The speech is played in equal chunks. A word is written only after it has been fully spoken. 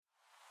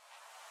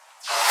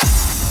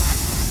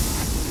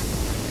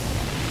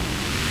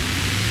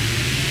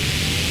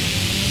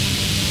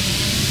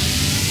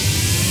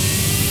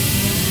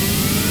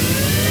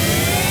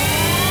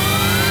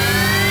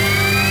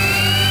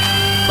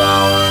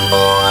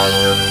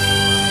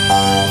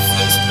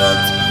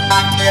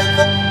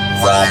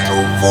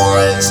Fractal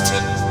Forest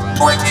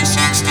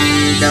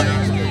 2016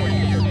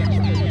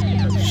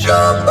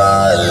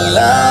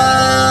 Shambhala.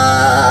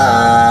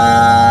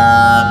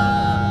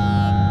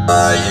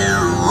 Are you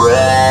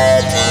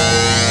ready?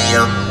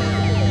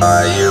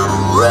 Are you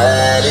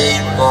ready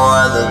for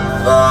the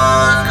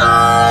funk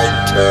I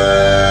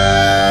tell?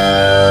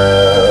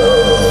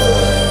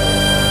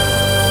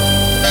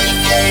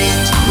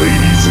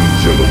 Ladies and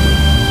gentlemen,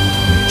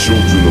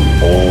 children of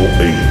all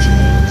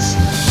ages,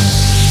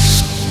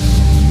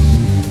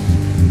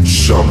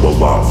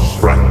 Shambhala,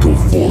 Fractal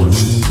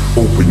Forest,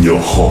 open your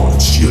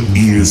hearts, your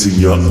ears and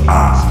your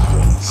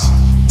eyes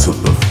to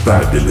the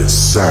fabulous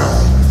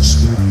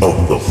sounds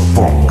of the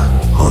Funk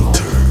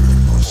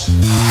Hunters.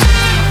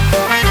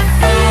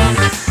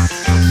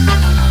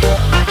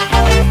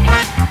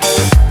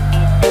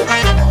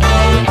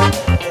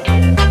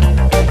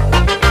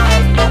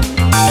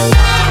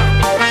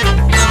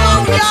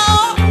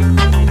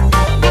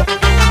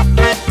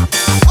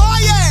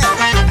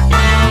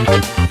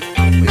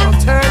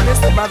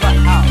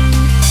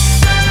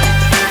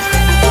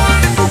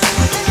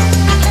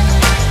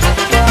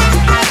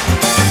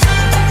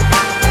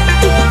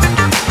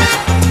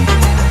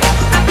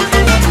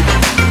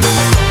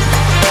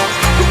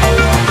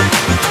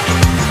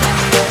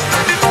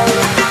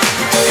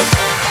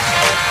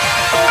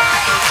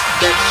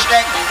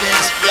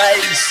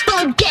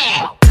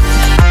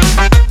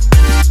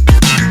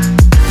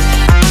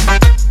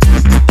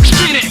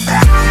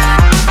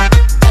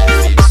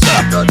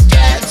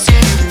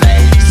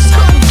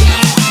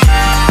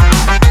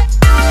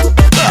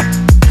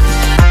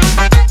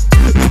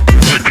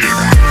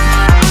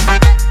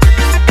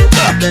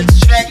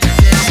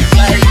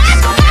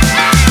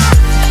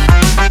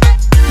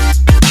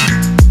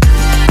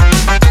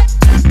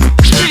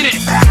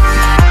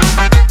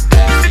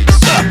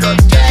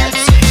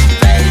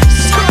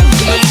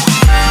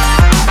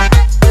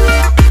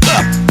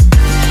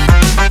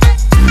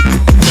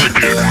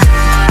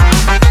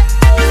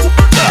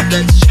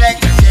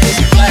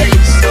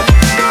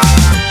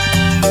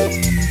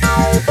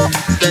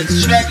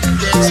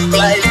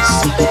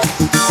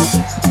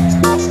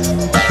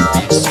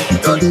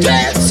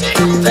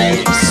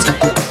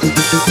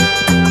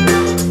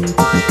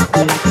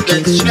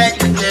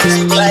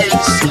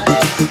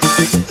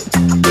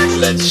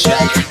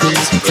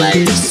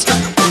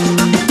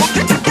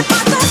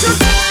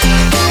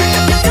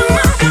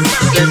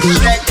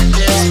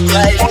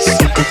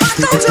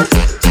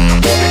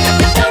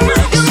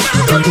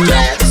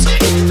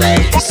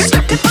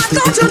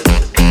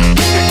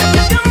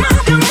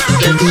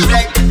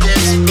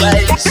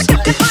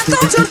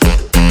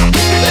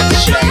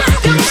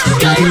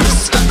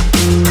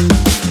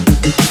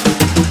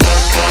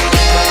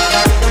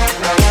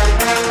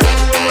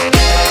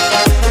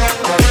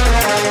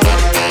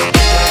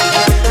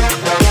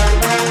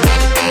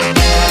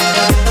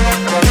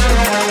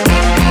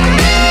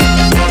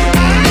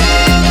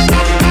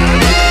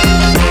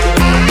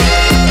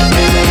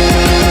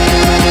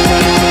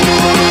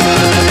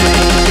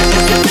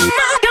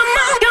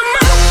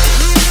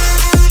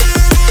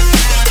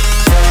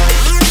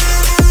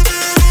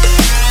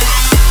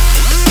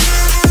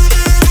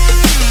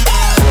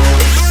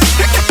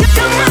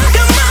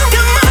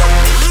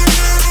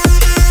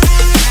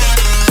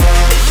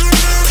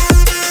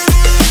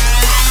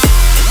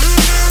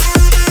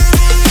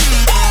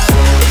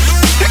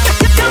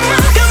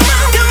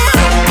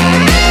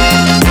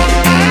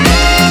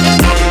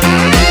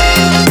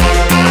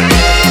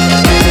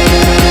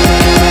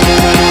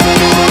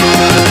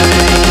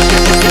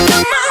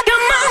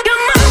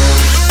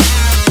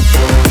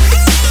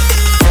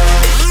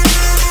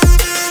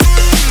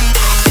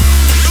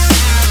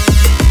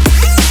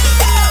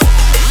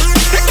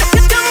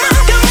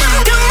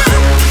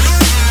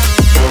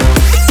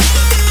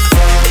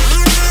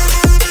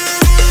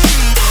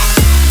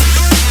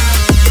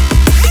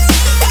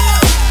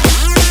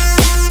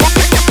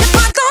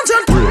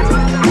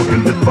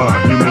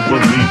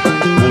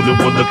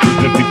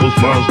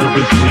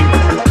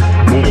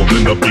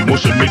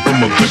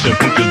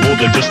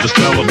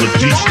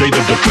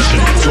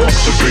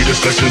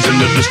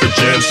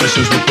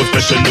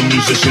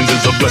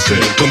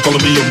 Come follow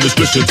me on this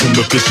mission to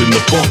the fish in the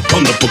funk.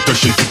 On the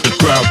percussion, keep the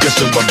crowd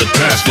guessing while the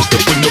task is to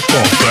bring the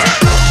funk back.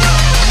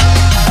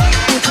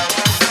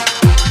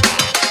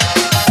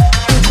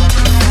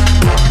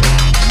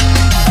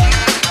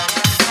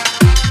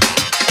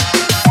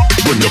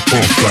 Bring the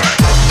funk back.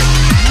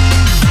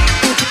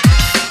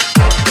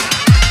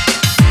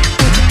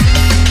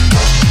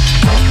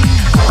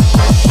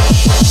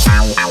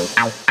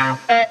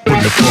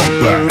 Bring the funk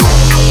back.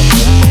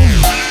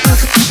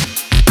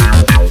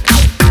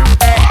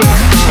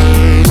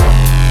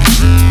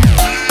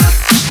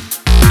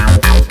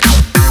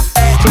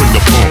 Bring the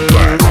funk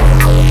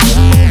back.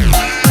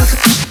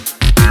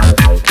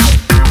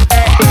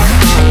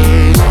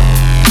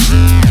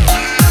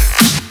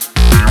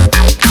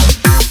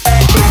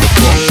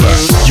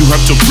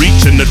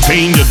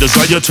 pain, your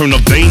desire, turn a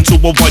vein to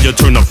a wire,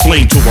 turn a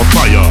flame to a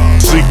fire.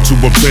 Seek to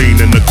obtain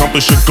and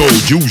accomplish your goal.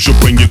 Use your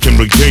brain, you can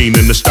regain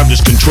and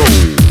establish control.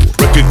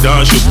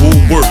 Recognize your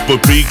full worth, but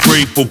be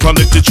grateful.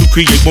 Product that you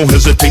create won't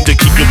hesitate to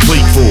keep your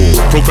plate full.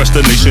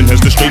 Procrastination has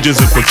the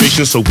strangest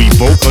implications, so we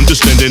both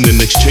understanding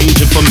and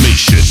exchange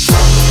information.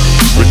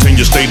 Retain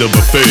your state of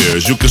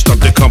affairs. You can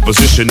stop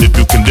decomposition if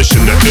you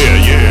condition the air,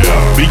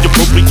 yeah. Be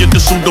appropriate and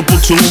suitable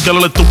too.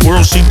 Gotta let the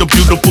world see the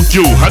beautiful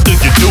you. How do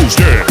you do?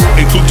 Yeah.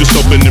 Include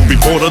yourself in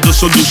every part of the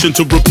solution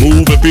to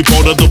remove every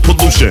part of the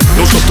pollution.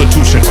 No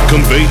substitution.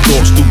 Convey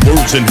thoughts through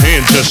words and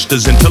hand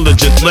gestures.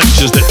 Intelligent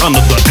lectures that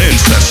honor the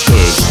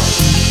ancestors.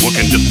 What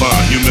can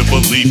define human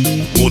belief?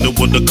 More than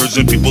what occurs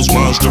in people's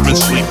minds during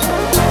sleep.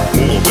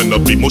 More than a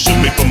emotion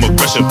made from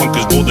aggression. Funk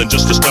is more than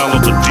just a style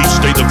of a deep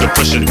state of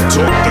depression.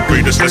 Talk the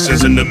greatest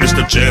lessons in the midst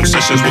of jam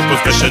sessions with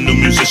professional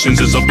musicians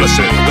is a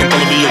blessing. Come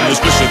follow me on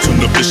this mission to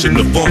the vision,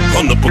 the funk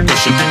on the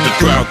percussion. Keep the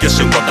crowd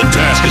guessing what the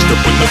task is to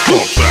bring the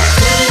funk back.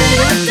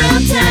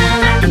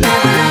 Downtown like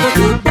another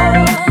good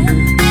boy.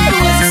 It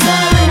was a son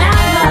of an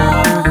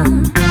outlaw.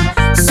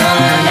 Son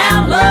of an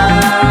outlaw.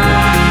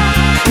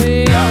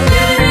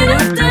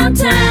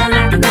 Downtown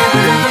like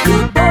another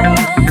good boy.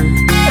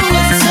 It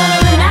was the son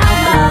of an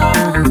outlaw.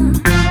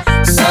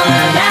 Son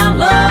of an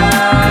outlaw.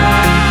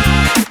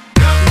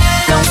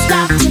 Don't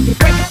stop till you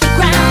break up the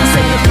ground. I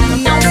say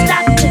don't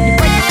stop till you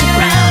break up the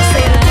ground. I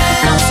say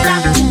don't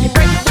stop till you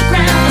break up the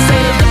ground. I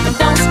say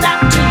don't stop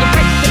till you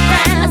break up the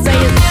ground. I say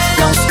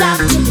don't stop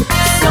till you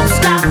don't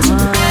stop till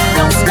you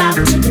don't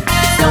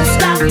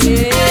stop till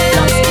you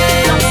don't stop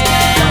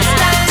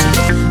till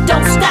you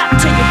don't stop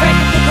till you break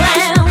up the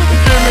ground.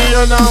 Give me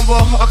your number,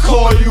 I'll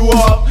call you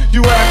up.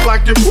 You act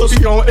like your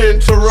pussy on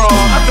interrupt.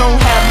 I don't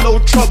have no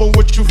trouble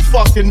with you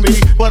fucking me,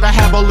 but I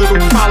have a little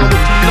problem with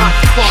you not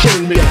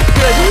fucking me.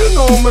 Baby, you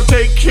know I'ma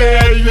take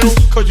care of you,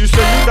 cause you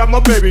said you got my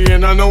baby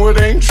and I know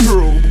it ain't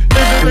true.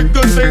 Is it a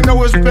good thing?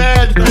 No, it's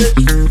bad,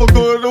 bitch. For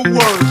good or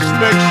worse,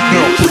 makes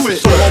you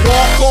switch. So I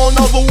walk on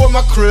over with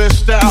my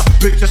crystal.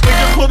 Bitches think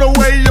you put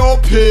away your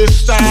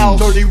pistol.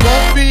 Dirty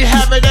won't be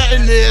having that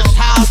in this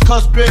house,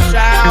 cause bitch,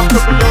 I'll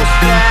cripple your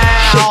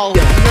style.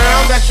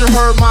 Now that you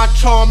heard my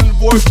charming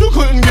voice, you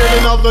couldn't get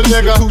another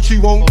nigga. Coochie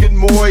won't get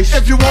moist.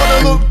 If you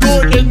wanna look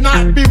good and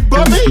not be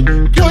bummy,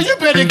 girl, you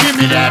better give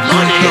me that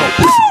money.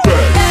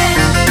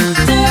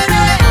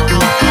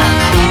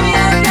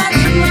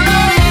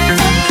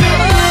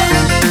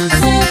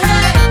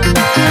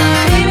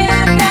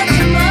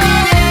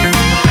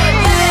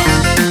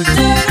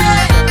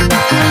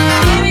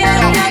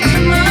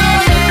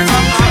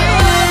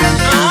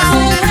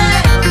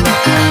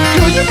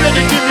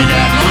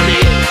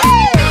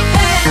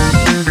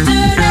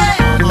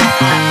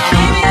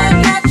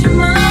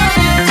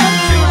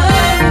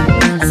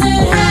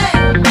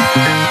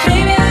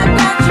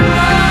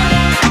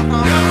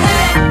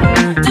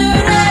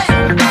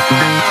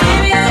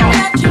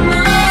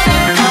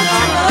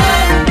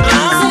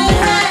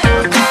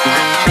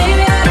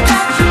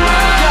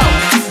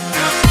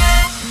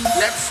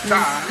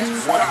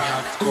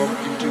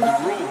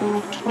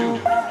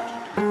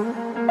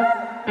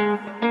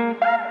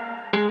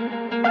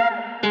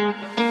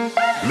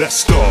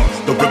 Let's start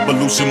the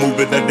revolution, move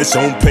it at its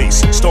own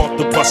pace. Start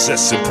the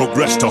process and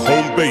progress to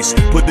home base.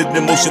 Put it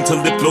in motion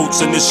till it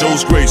floats and it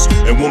shows grace.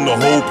 And warm the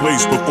whole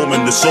place,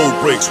 performing the soul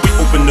breaks. We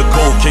open the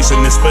cold case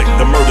and inspect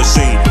the murder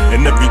scene.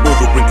 And every word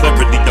will bring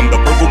clarity, I'm the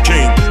verbal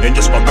king. And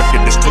just my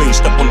record is clean,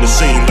 step on the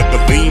scene like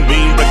a beam,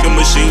 wrecking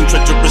machine.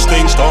 Treacherous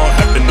things start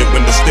happening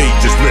when the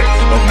stage is lit.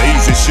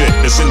 Amazing shit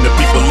that's in the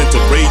people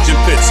into rage and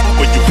fits.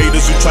 For you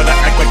haters who try to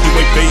act like you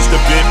ain't phased a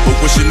bit, but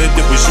wishing that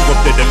it was you up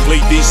there that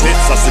played these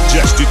hits, I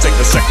suggest you take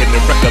a second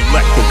and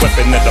recollect the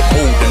weapon that I'm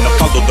holding. I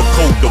follow the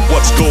code of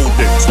what's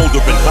golden.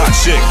 Smoldering hot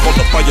shit, call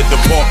the fire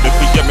department.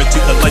 We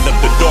guarantee the light up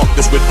the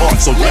darkness with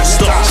art, so let's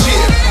start.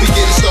 Yeah, we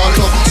get it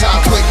started off the top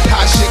quick.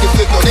 Hot shit can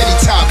flip on any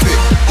topic.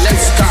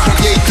 Let's start.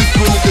 Create the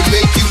groove to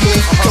make you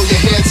move. Throw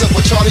your hands up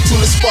when Charlie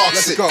Tuna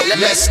sparks it.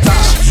 Let's start.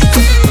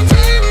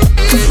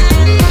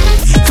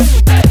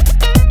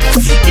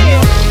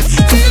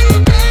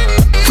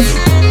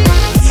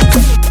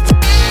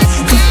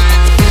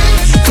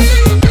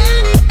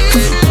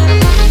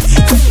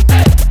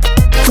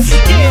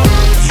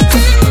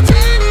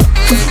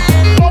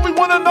 All we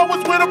wanna know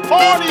is where the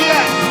party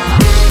at.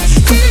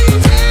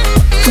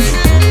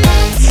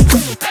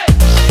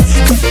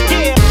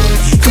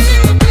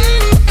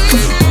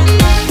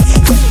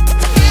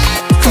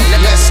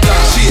 Let's start.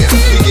 Yeah,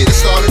 we get it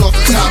started off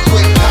the top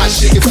quick. Hot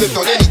shit can flip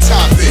on any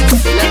topic.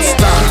 Let's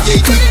start.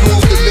 Create the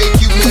groove to make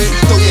you move.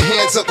 Throw your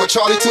hands up when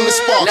Charlie Tuna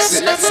sparks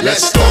it.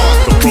 Let's start.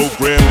 The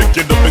program to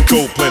get up and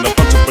go, plan of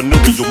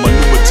entrepreneurial. My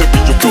new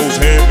material goes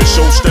hand and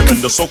show stemming.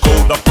 The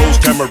so-called I pose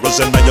cameras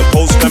and I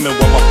oppose stemming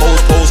while my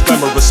pose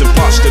glamorous and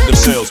posture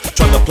themselves.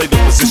 Trying to play the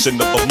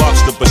position of a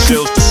monster, but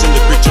shells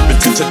disintegrate your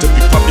intention to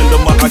be popular.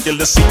 My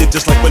oculars see it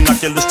just like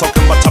binoculars,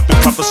 talking my topic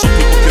proper so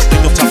people can stay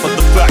on top of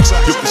the facts.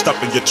 You can stop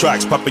stopping your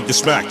tracks, popping your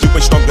smack. You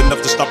ain't strong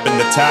enough to stop an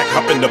attack.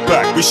 Hop in the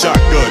back, we shot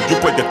good. You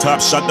bring a top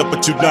shot up,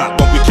 but you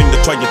not. But we came to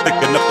try, you thick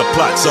enough to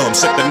plot some.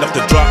 Sick enough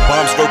to drop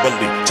bombs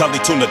verbally.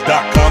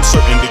 ChaliTuna.com,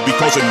 certainly we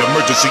cause an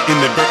emergency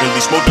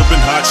inadvertently.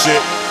 Smoldering hot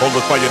shit. Hold the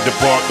fire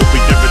department.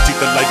 We guarantee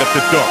to light up the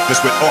darkness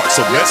with art.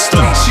 So let's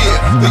start.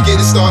 Yeah, we get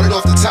it started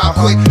off the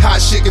top quick. Hot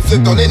shit get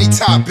flipped on any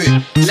topic.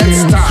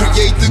 Let's start.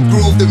 Create the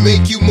groove to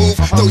make you move.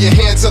 Throw your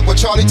hands up while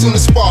Charlie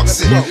Tuna sparks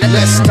it.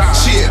 Let's start.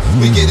 Yeah,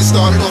 we get it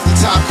started off the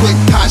top quick.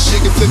 Hot shit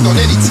get flipped on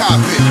any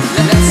topic.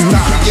 Let's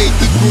start. Create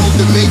the groove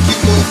to make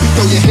you move.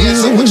 Throw your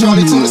hands up while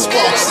Charlie Tuna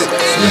sparks it.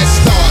 Let's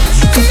start.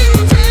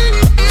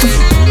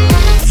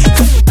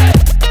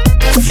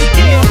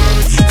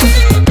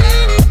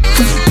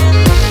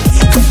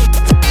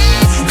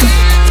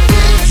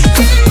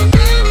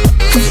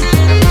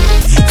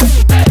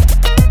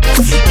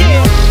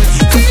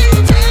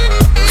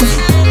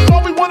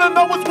 All we wanna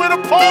know is where the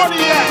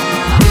party at.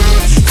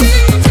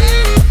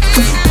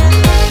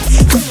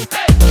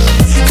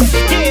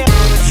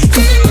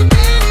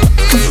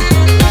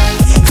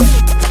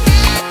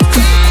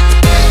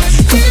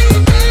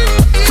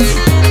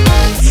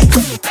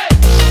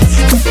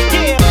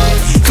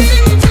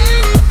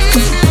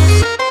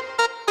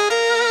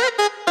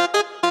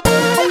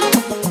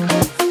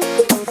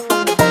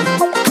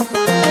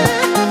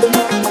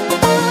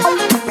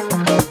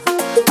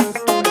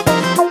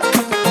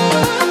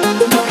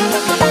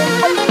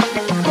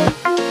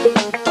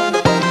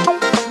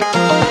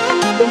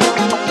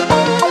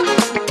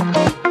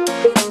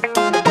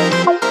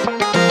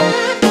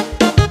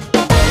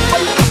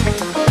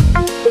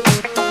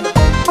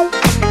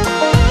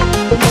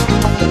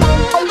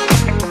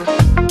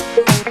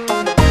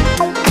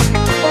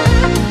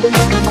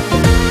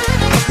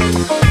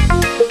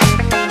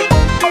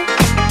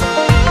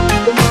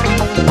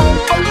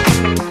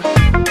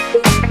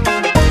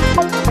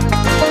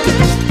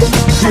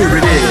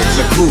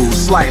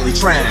 Slightly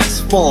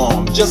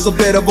transformed, just a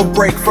bit of a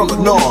break from the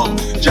norm.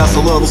 Just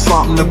a little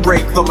something to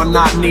break the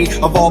monotony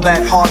of all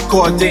that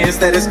hardcore dance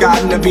that has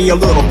gotten to be a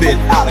little bit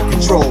out of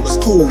control. It's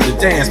cool to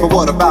dance, but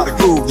what about a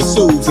groove that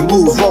soothes and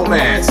moves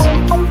romance?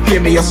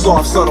 Give me a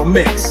soft, subtle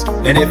mix,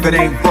 and if it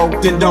ain't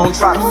broke, then don't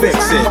try to fix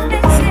it.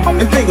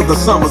 And think of the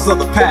summers of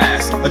the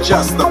past.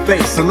 Adjust the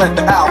bass and let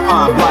the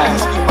alpine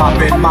blast.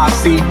 Pop in my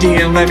CD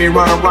and let me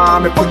run a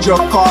rhyme and put your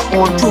car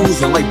on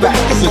cruise and lay back,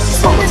 cause it's the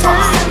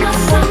summertime.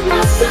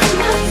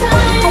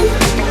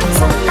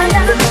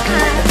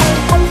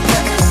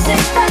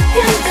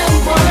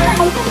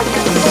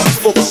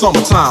 For the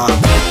summertime.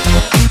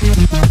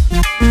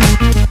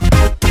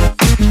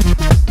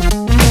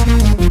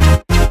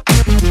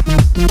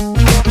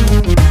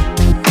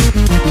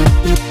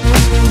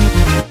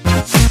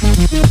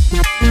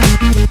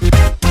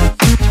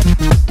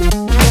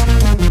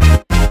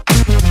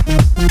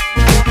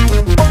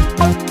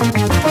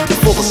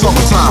 For the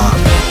summertime.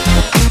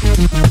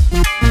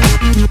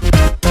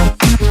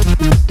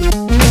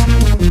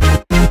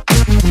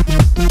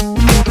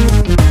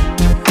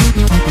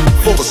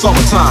 For the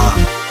summertime.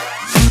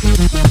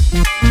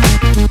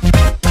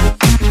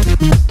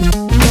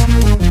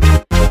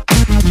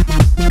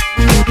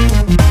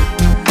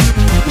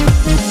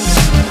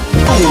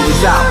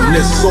 Out and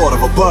it's sort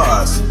of a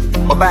buzz.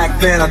 But back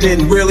then I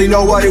didn't really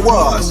know what it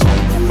was.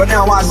 But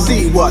now I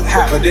see what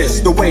happened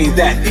is the way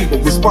that people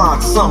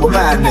respond to summer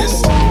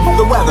madness.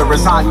 The weather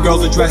is hot and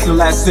girls are dressing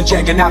less and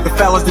checking out the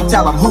fellas to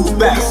tell them who's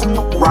best.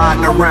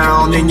 Riding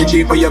around in your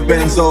Jeep or your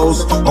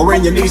Benzos, or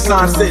in your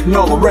Nissan sitting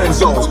on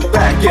Lorenzo's.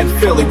 Back in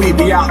Philly we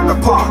be out in the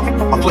park.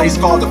 A place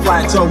called the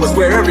Plateau is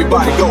where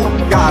everybody go.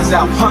 Guys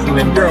out hunting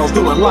and girls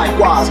doing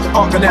likewise.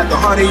 Honking at the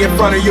honey in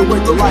front of you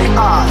with the light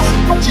eyes.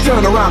 She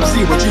turn around to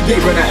see what you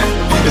giving at.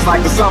 It's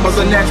like the summer's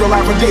a natural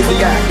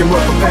aphrodisiac. And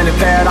with a pen and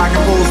pad I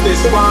compose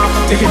this rhyme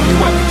to hit you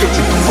and get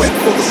you quick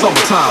for the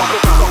summertime.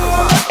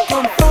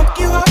 Come funk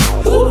you up.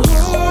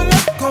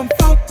 Come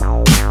funk.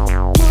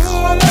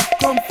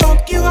 Come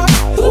funk you up.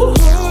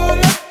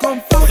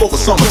 Come funk. For the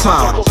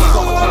summertime.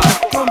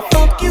 Come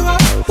funk you up.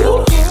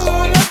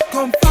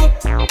 Come funk.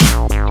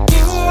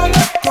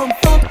 Come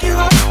funk you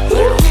up.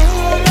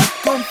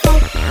 Come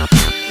funk.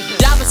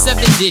 Dollar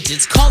 7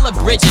 digits, call her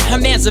Bridget, her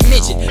man's a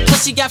midget.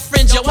 Plus she got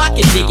friends, yo, I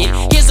can dig it.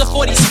 Here's a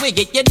 40 swig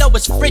it, you know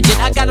it's frigid.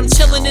 I got him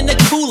chillin' in the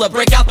cooler,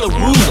 break out the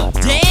ruler.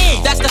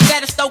 Damn, that's the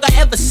fattest dog I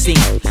ever seen.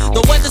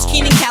 The weather's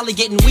keen in Cali,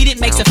 getting weeded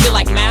makes it feel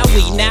like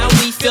Maui. Now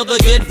we feel the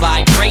good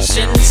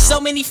vibration. So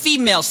many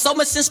females, so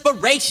much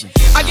inspiration.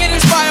 I get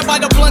inspired by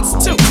the blunts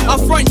too. I'll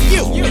front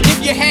you if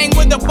you hang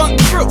with the funk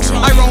crew.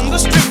 I roam the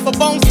strip for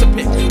bones to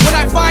pick. When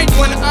I find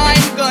one,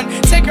 I'm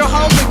gonna take her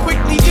home and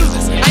quickly do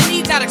this. I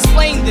need not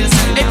explain this.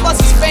 A plus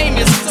is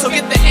famous, so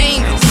get the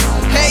anus.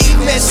 Hey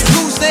miss,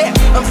 who's there?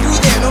 I'm through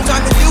there, no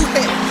time to do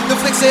it. The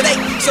flicks it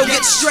ain't, so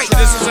get straight.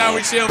 This is how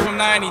we chill from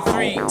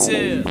 93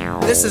 till.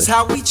 This is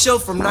how we chill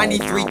from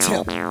 93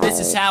 till. This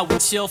is how we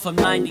chill from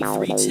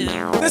 93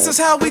 till. This is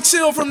how we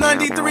chill from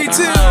 93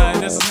 till.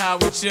 This is how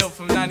we chill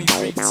from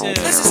 93 till.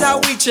 This is how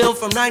we chill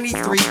from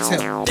 93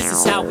 till. This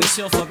is how we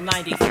chill from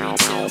 93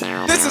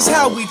 till. This is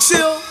how we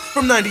chill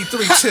from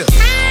 93 till.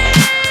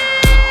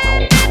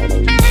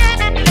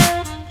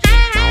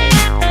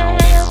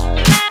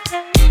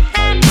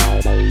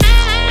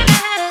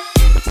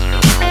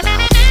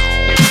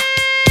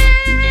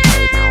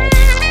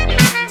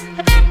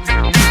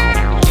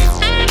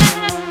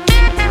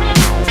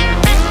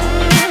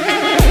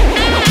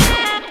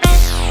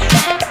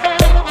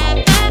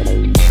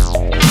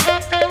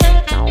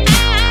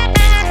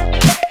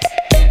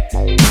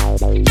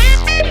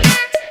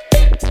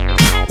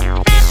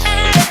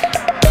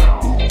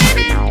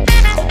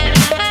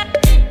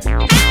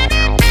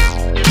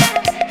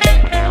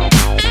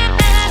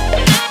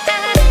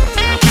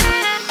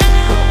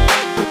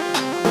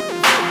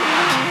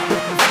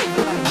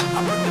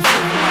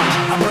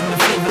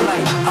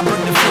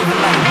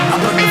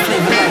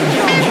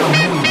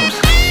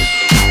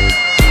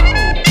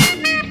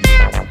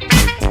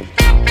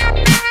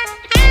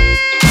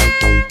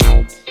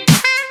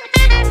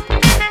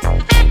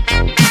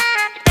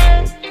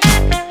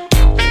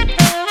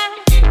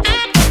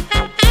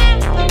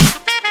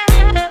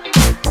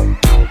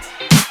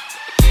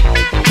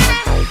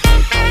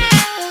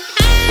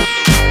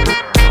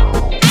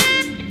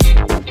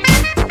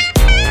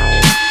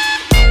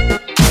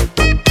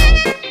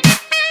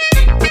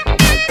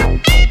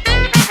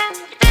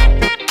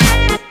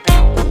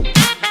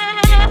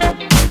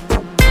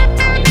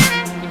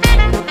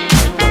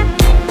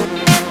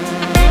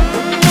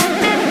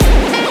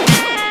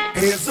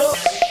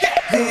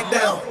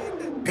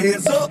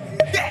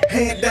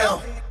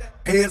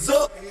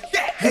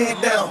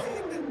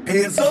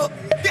 Hands up,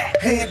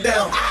 hand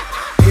down.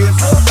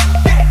 Hands up,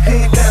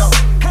 hand down.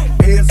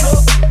 Hands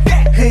up,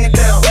 hand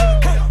down.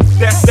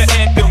 That's the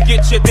anthem,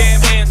 get your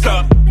damn hands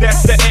up.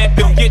 That's the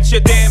anthem, get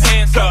your damn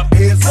hands up.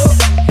 Hands up,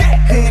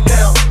 hand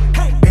down.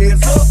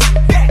 Hands up,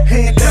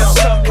 hand down.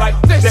 Something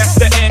like this. That's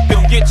the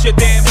anthem, get your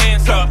damn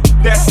hands up.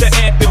 That's the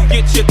anthem,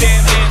 get your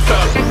damn hands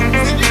up.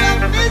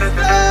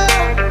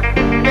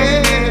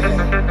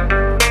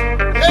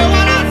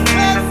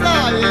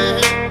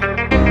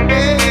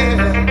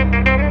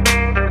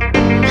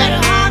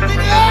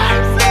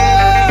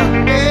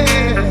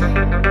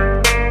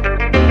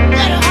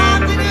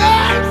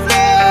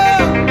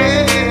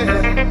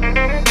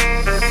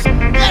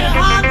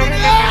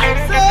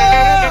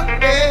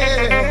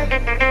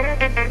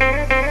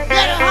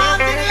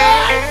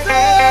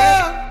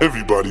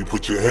 Everybody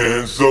put your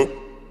hands up.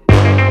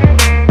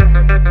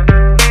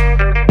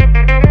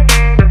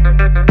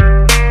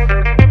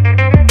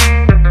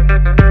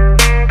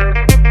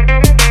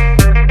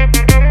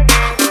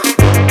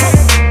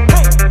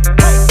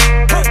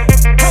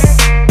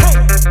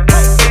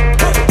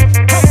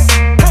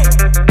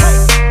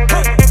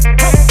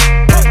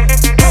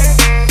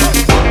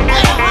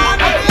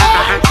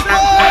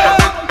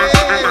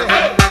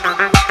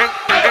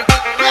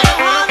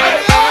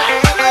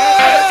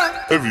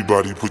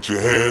 Everybody put your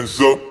hands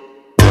up.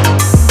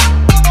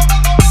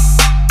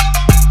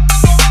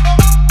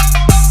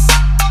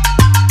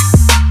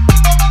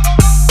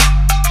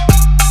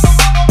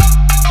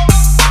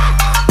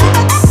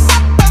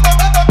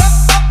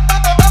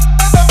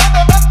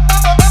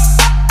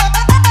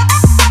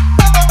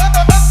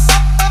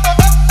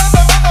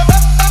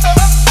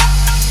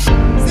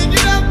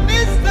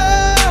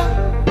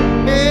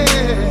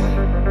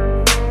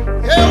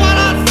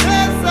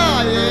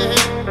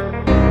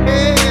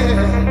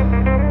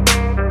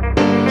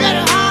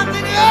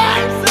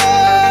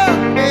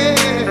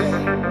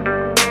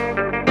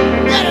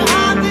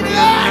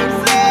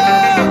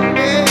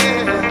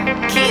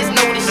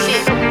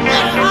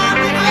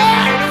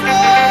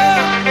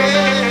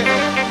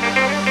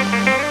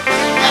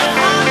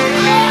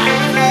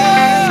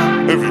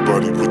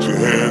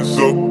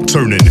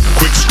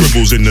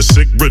 In the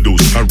sick riddles,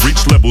 I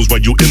reach levels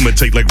while you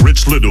imitate like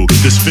Rich Little.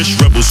 This fish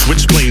rebel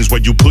switch planes while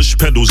you push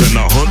pedals, and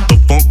I hunt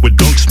the funk with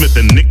Dunk Smith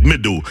and Nick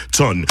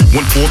Middleton.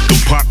 1/4 the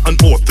pot,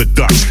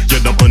 unorthodox,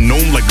 yet I'm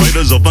unknown like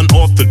writers of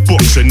unauthored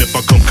books. And if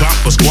I come cop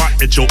a squat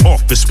at your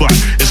office spot,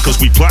 it's cause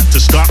we plot to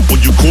stop all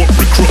you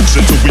corporate crooks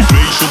until we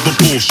made sure the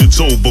bullshit's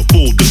over.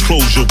 Full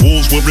disclosure,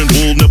 wolves wearing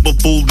wool never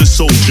fool the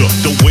soldier.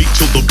 Don't wait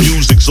till the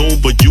music's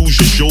over, use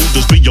your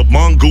shoulders. Be a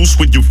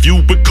mongoose when you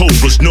feud with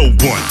cobras. No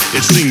one,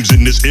 it seems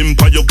in this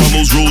empire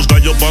follows rules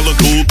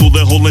diabolical through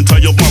their whole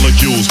entire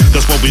molecules.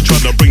 That's why we try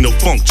to bring the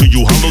funk to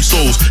you hollow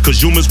souls,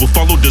 cause humans will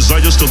follow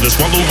desires till they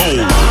swallow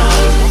whole.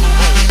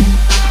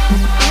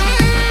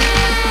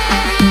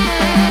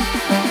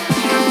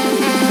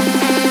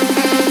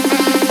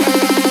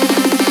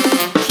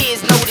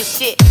 Kids know this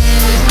shit.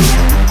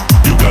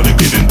 You gotta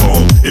get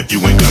involved. If you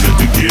ain't got it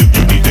to give,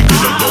 you need to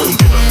get alone.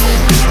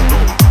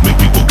 Make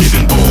people get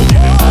involved.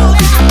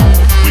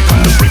 We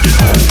come to bring it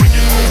home.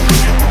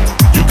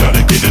 You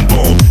gotta get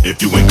involved.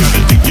 If you ain't got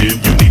it to give,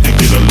 you need to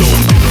get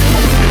alone.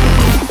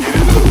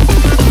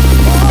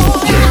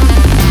 Yeah.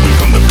 We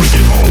come to bring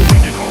it home.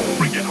 Bring it home.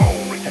 Bring it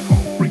home. Bring it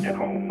home. Bring it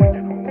home.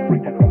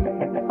 Bring it home.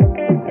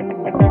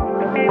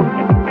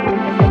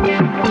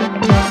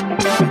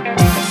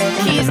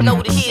 Kids know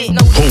this shit.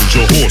 Hold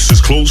your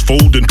horses, close,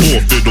 fold, and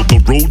forfeit. On the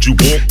road you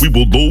walk, we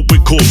will load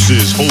with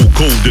corpses. Old,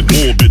 cold, and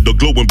morbid, the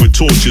glowing with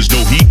torches.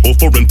 No heat or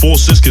foreign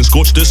forces can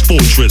scorch this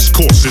fortress.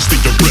 Courses, the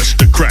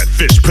aristocrat,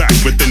 fish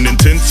packed with an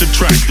intensive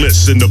track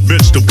list. In the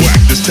bits to whack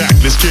this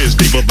tactless kids,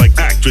 diva like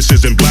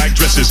actresses in black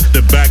dresses.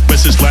 The back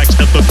message lacks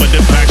effort, but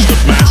it packs the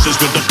masses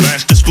with a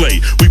flash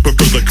display. We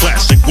prefer the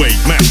classic way.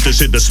 Masters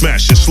hit the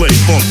smash and slay.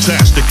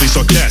 Fantastically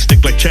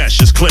sarcastic like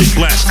Cassius Clay.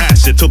 Blast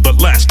acid till the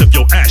last of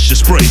your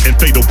ashes spray and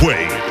fade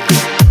away.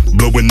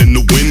 Blowing in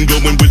the wind,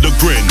 glowing with a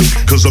grin.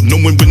 Cause I'm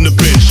knowing when the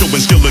pen,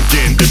 showing skill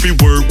again. Every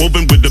word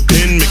woven with a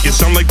pen, make it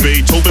sound like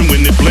Beethoven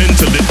when it blends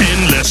till the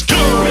end. Let's go.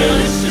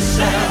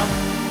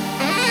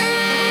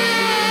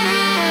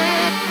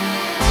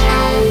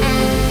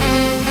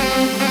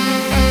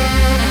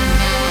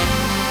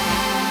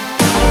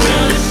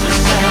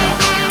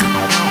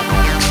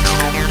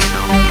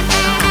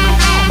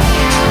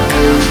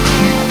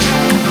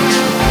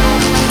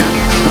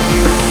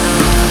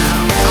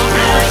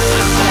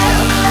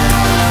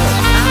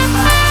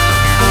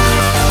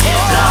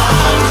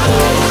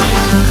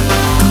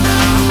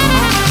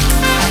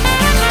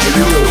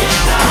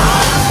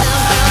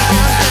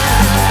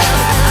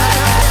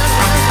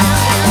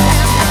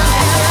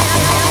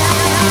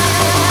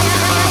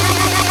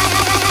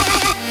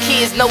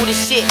 Know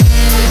this shit.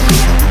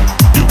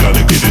 You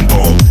gotta get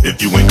involved. If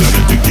you ain't got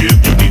it to give,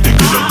 you need to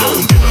get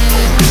alone.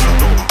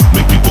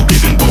 Make people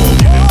get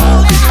involved.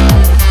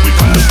 We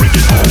come to bring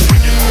it home.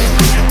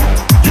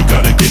 You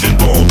gotta get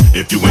involved.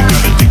 If you ain't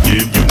got it to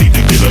give, you need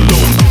to get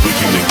alone. We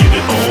came to get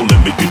it all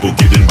and make people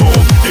get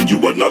involved. And you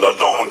are not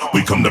alone.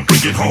 We come to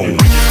bring it home.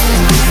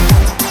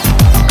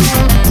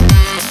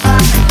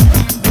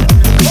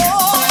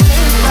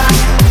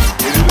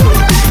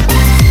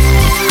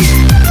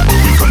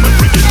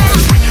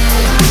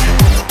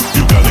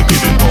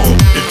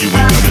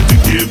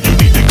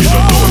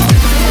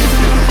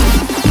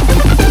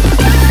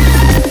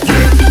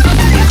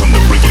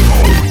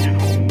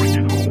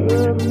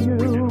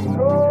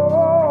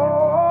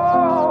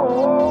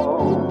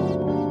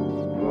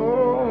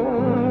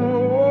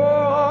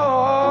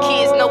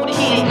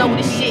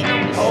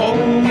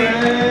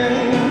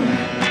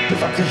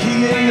 I could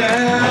hear you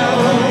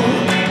now,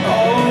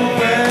 oh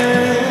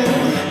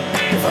man.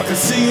 If I could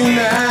see you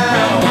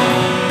now,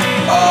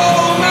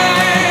 oh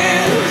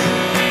man.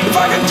 If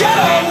I could get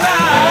up now.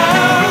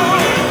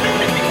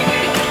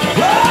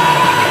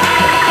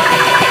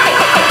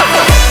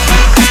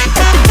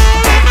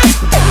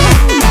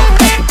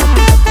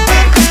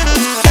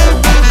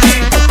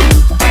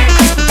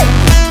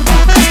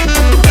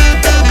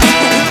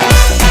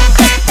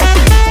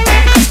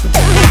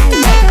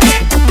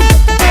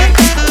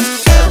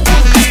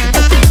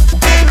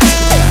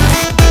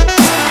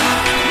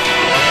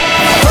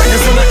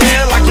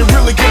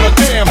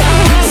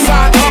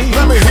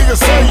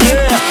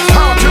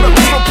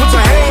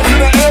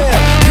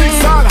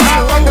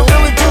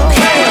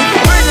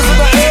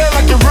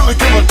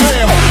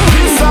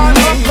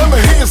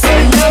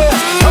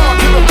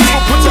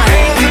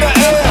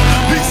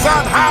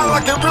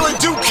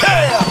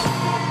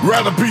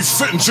 Rather be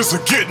sitting just a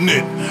getting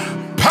it.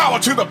 Power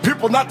to the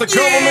people, not the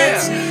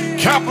governments.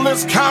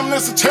 Capitalists,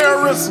 communists, and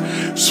terrorists.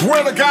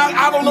 Swear to God,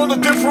 I don't know the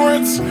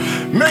difference.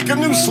 Making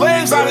new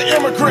slaves out of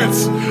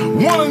immigrants.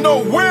 Wanna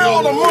know where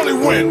all the money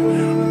went.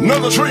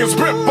 Another trillion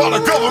spent by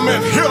the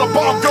government. Here the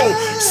bomb go,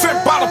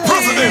 sent by the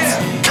presidents.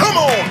 Come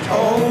on!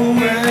 Oh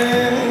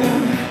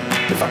man,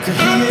 if I could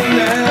hear you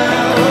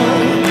now.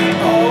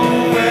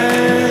 Oh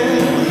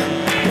man,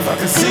 if I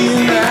could see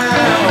you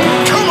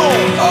now. Come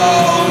on!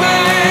 Oh man.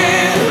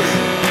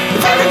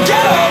 If I can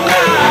get up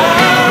now.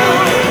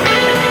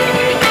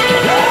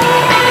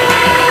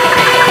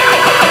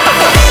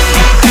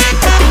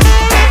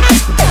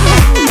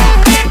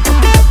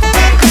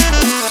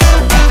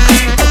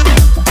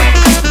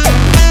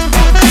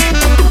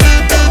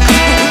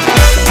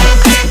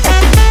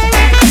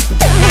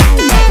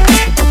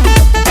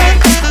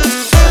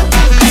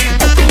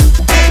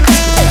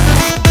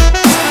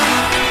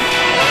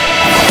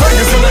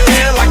 Fingers in the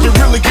air like you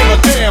really give a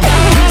damn.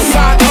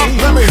 Side up,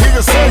 let me hear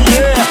you say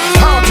yeah.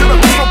 Power to the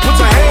people, put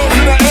your hands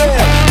in the air.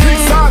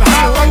 Peace side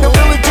high like you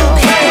really do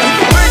care.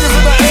 Fingers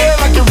in the air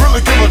like you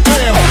really give a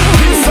damn.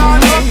 Peace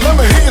side up, let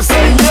me hear you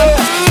say yeah.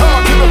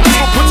 Power to the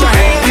people, put your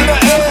hands in the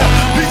air.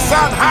 Peace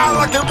side high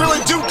like you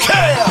really do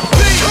care.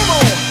 Come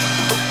on,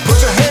 put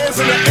your hands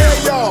in the air,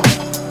 y'all.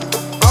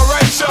 All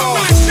right, y'all.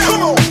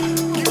 Come on,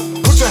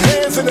 put your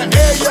hands in the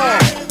air, y'all.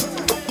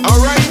 All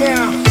right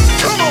now,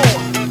 come on.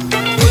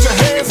 Put your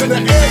hands in the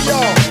air,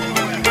 y'all.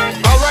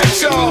 All right,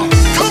 y'all.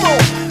 Come on.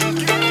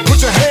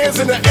 Put your hands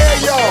in the air,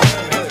 y'all.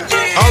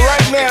 All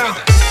right now.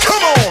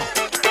 Come on.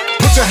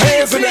 Put your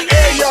hands in the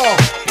air, y'all.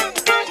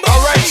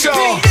 All right,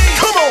 y'all.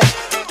 Come on.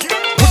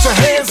 Put your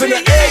hands in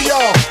the air,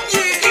 y'all.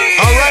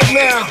 All right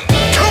now.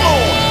 Come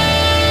on.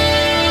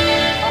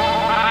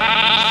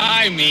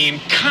 I mean,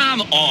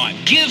 come on.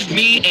 Give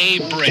me a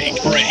break.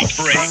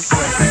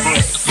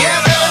 Yeah,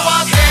 they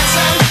was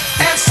dancing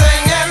and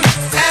singing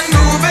and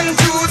moving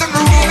to the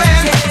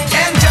grooving.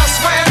 And just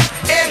when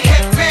it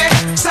hit me,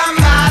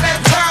 somebody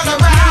turned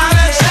around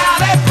and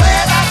shouted, play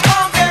that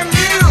funky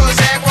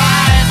music,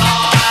 white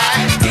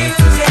boy.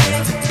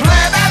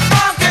 Play that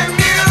funky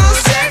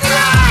music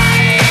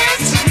right.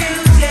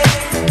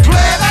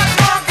 Play that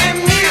funky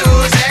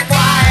music,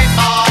 white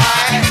boy.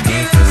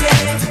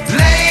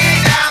 Lay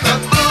down the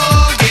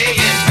boogie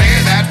and play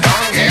that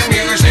funky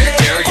music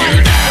till you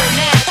die.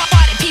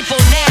 Party people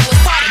now,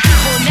 it's party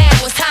people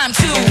now, it's time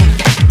to.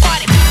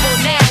 Party people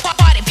now,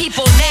 party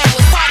people now,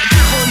 it's party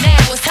people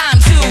now, it's time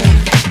to.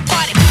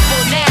 Party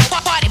people now,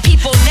 party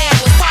people now,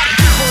 it's party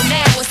people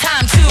now, it's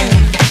time to.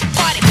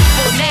 Party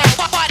people now,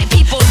 party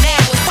people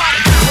now, it's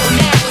party people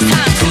now, it's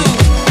time to.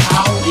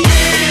 I'll be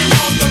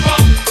on the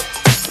bump.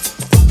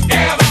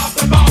 Get off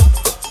the bump.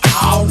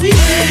 I'll be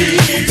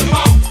on the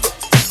bump.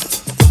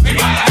 We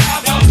gotta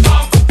have the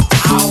bump.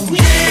 I'll be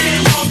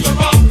on the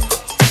bump.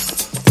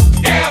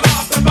 Get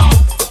off the bump.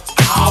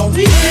 I'll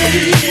be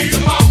on the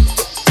bump.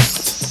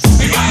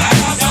 We gotta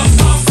have the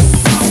bump.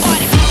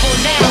 Party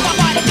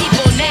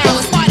people now,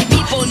 it's party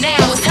people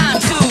now, it's time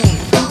to.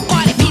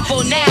 Party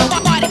people now,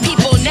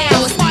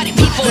 it's party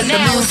people Let the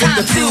now, it's music time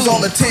diffuse to.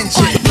 all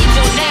attention. Party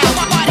people now,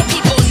 it's party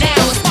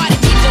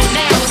people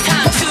now, it's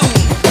time to.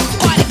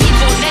 Party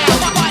people now,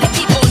 it's party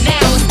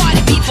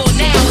people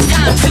now, it's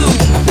time to.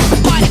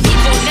 Party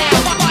people now,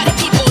 it's party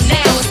people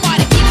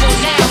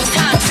now, it's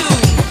time to.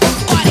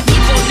 Party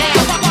people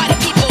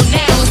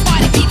now, it's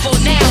party people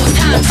now, it's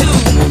time to.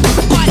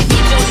 Party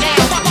people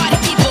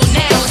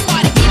now, it's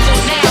party people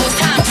now, it's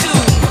time to.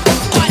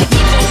 Party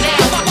people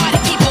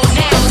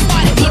now, it's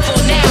party people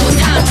now, it's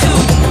time to.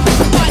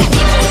 Party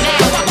people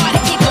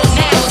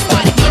now, it's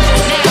party people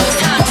now, it's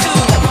time to.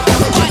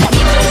 Party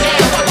people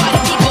now, it's party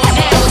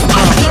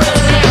people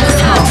now, it's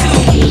time to.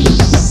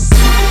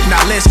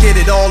 Now let's get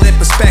it all in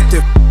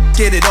perspective.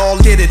 Get it all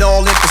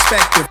in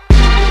perspective.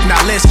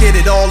 Now let's get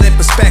it all in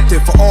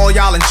perspective. For all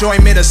y'all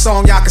enjoyment, a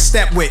song y'all can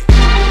step with.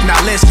 Now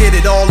let's get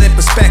it all in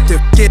perspective.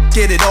 Get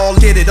it all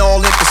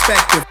in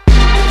perspective.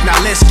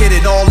 Now let's get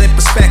it all in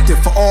perspective.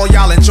 For all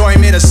y'all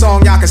enjoyment, a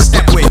song y'all can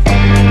step with.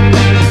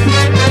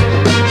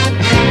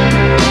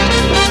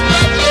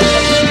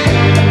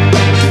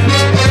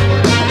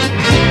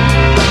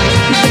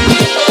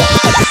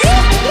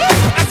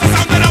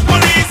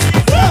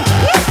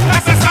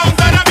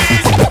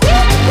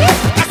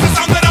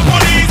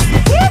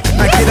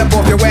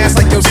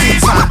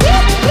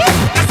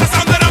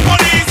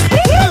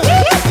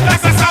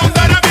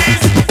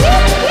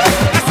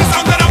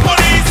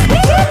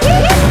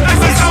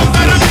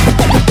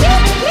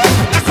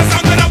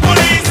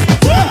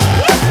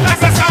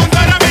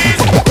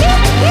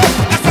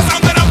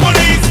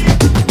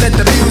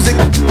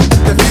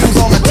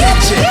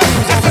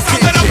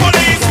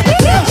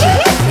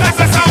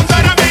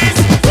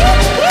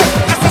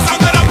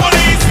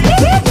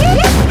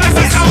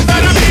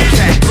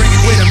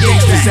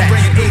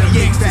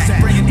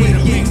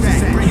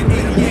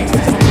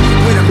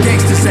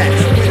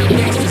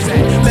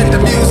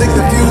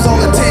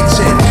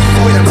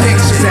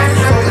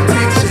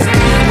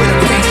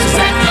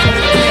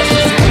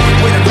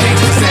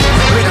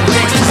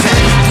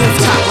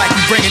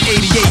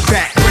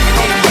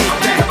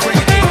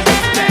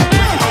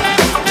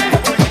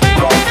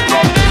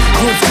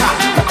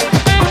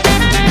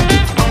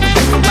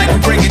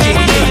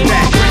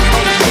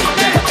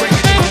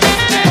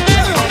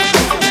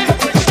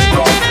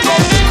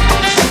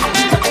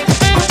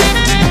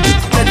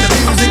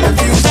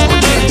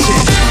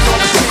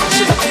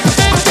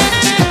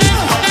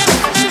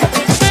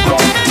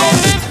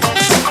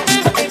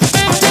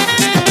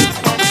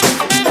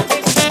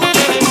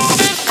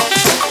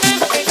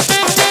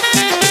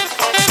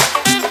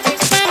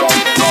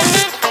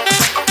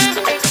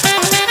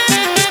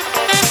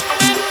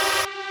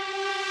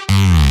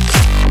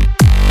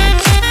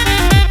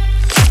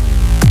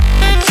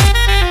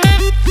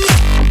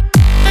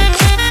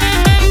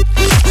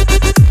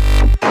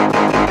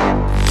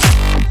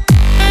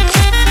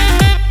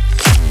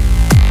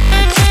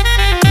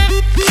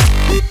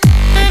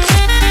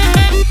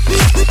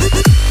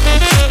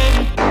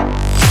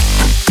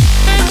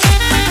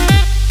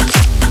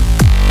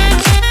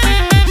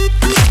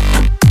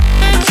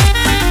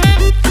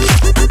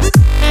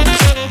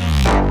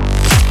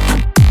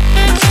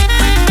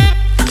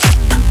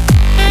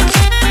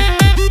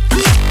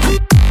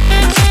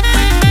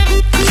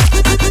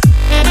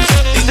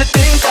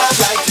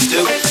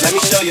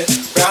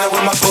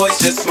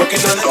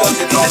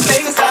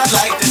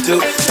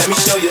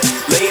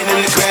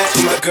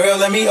 girl,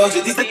 let me hold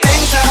you. These the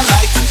things I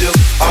like to do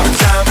all the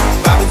time.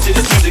 Vibing to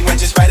this music, might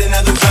just write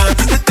another rhyme.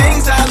 These the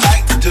things I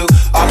like to do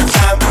all the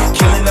time.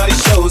 Killing all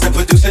these shows and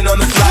producing on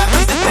the fly.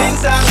 These the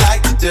things I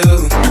like to do,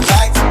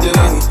 like to do,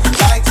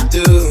 like to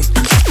do.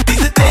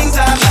 These the things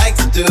I like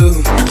to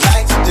do,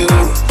 like to do,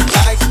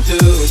 like to do.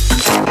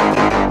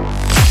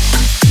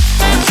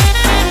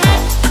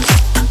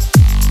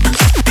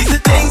 These the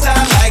things I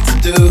like to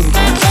do,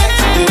 like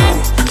to do,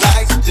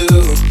 like to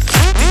do.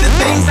 These the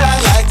things I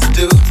like to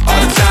do all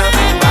the time.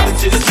 Vibing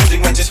to this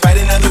music, might just write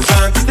another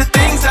rhyme. These the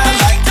things I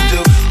like to do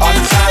all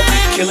the time.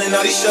 Killing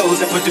all these shows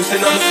and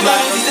producing on the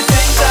fly. These the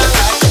things I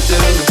like to do,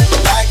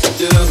 like to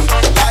do,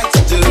 like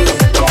to do.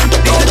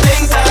 These the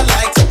things I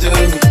like to do,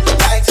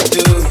 like to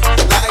do,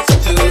 like to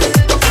do.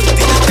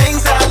 These the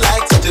things I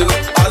like to do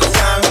all the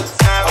time, all the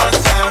time, all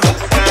the time.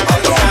 These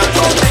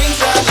the things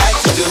I like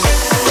to do.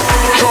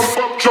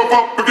 Jump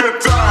up and get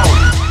down.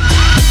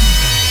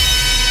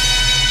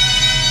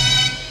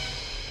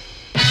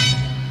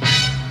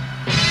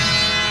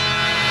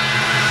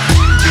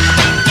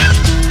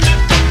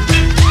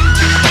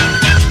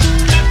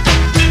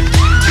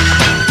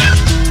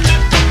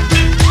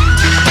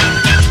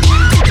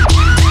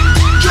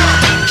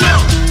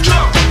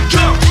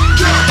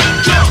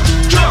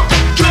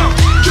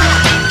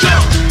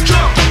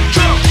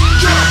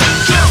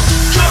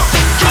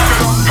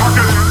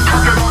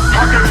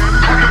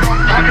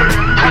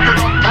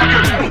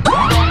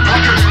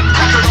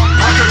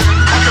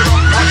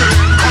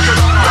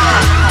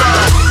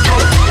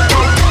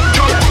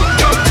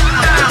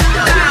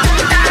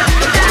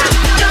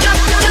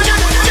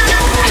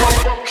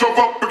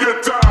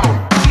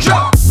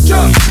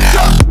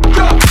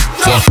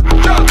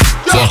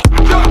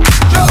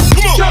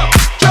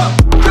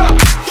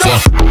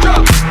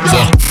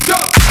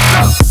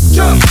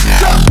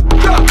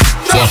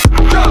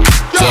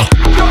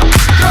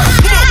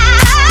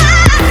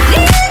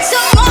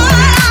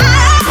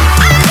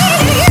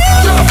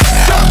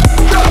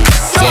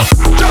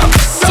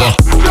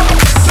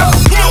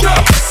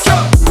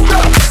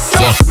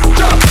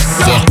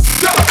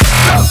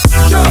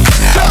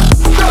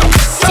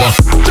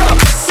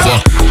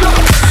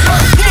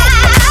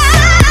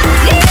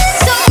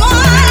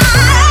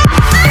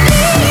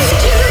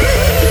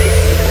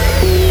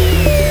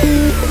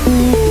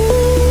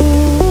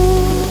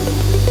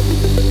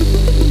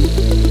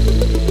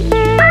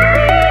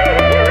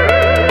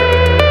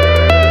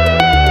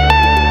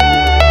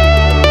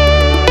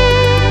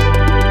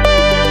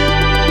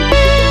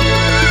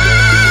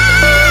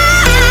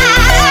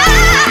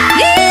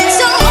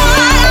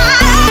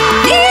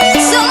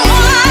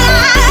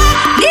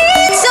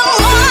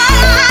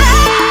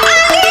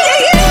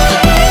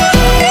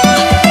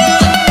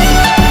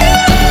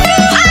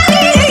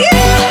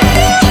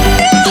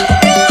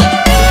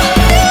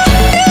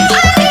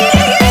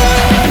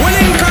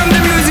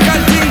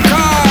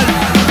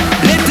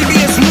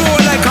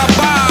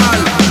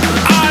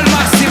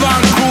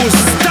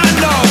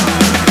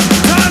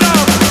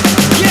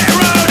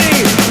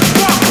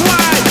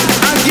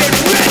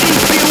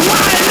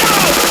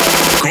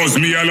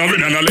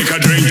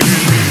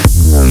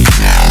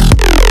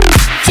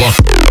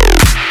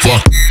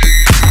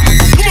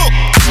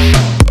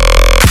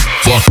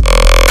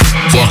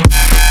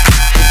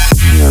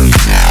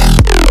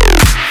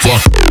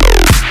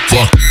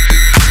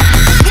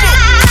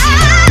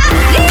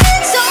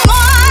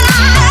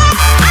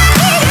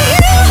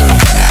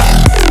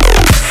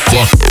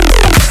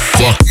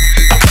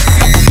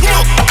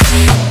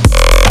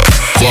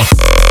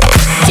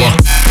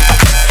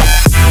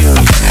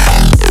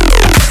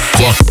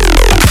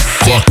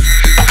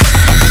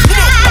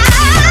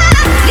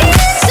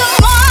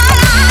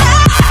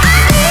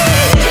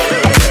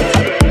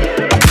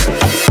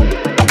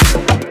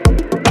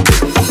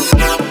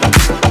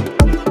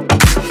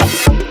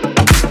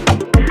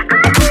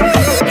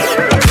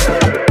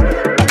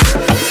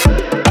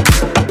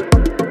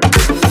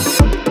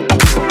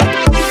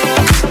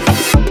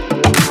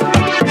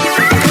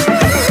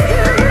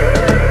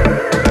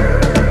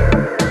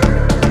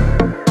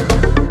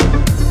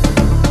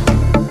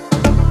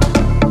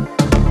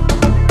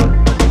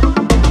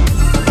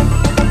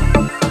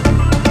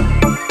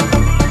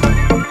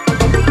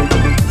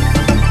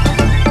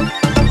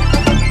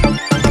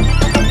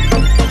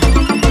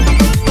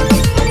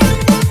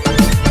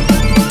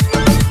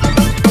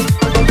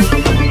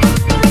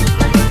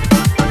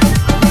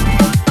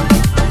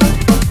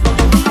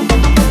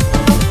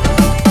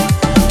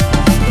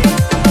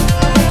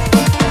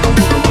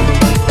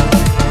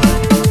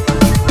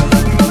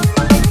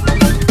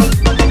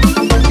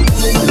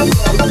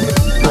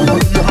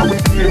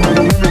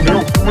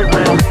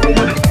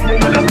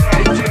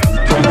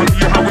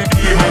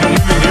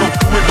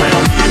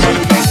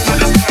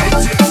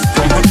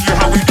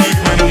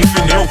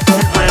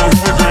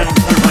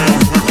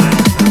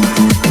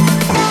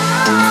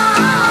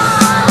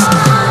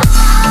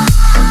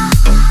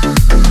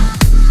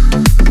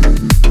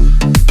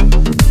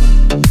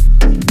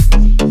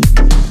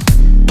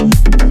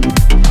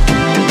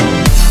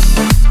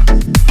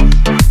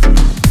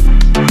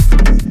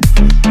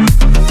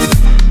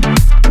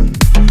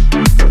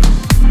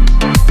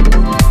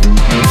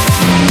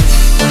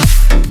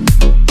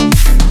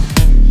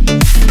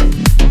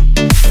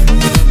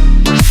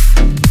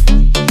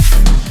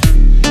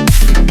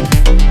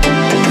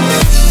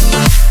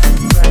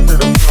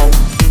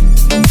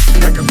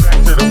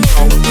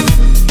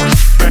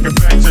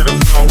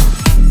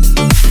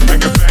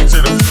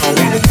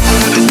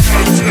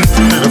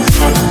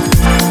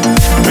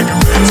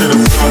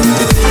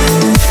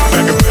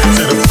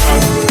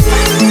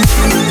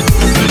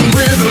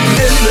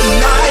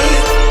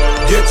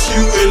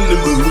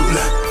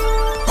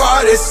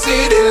 Party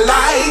city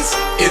lights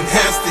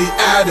enhance the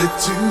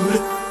attitude.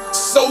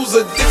 Souls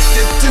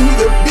addicted to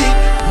the beat.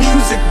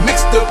 Music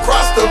mixed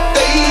across the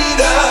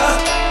fader.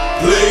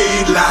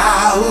 Played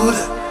loud.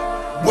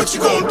 What you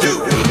gonna do?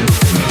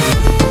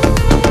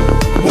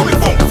 When we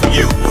funk for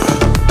you.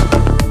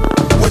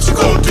 What you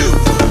gonna do?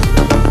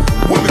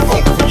 When we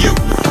funk for you.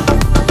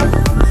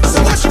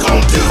 So what you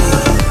gonna do?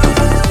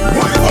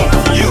 When we funk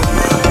for you.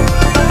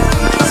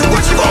 So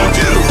what you gonna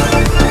do?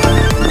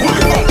 When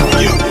we funk for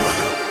you.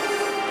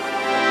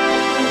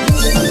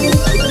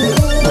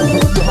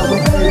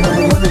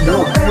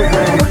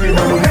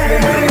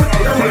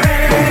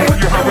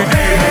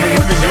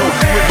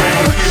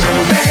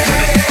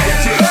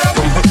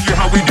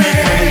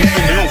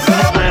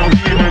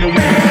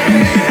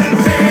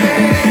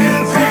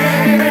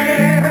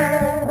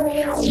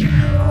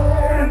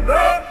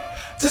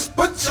 Just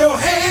put your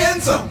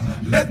hands up,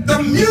 let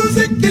the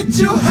music get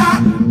you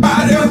hot.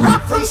 Body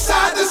rock from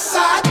side to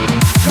side.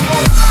 Come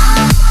on.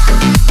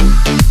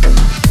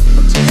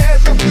 Put your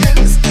hands up in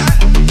the sky.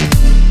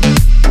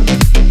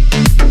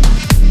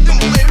 Then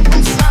wave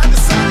from side to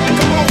side.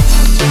 Come on.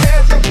 Put your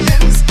hands up in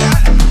the sky.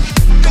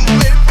 Then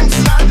wave from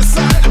side to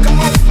side. Come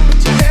on.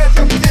 Put your hands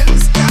up in the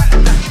sky.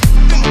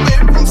 Then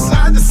wave from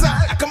side to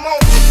side. Come on.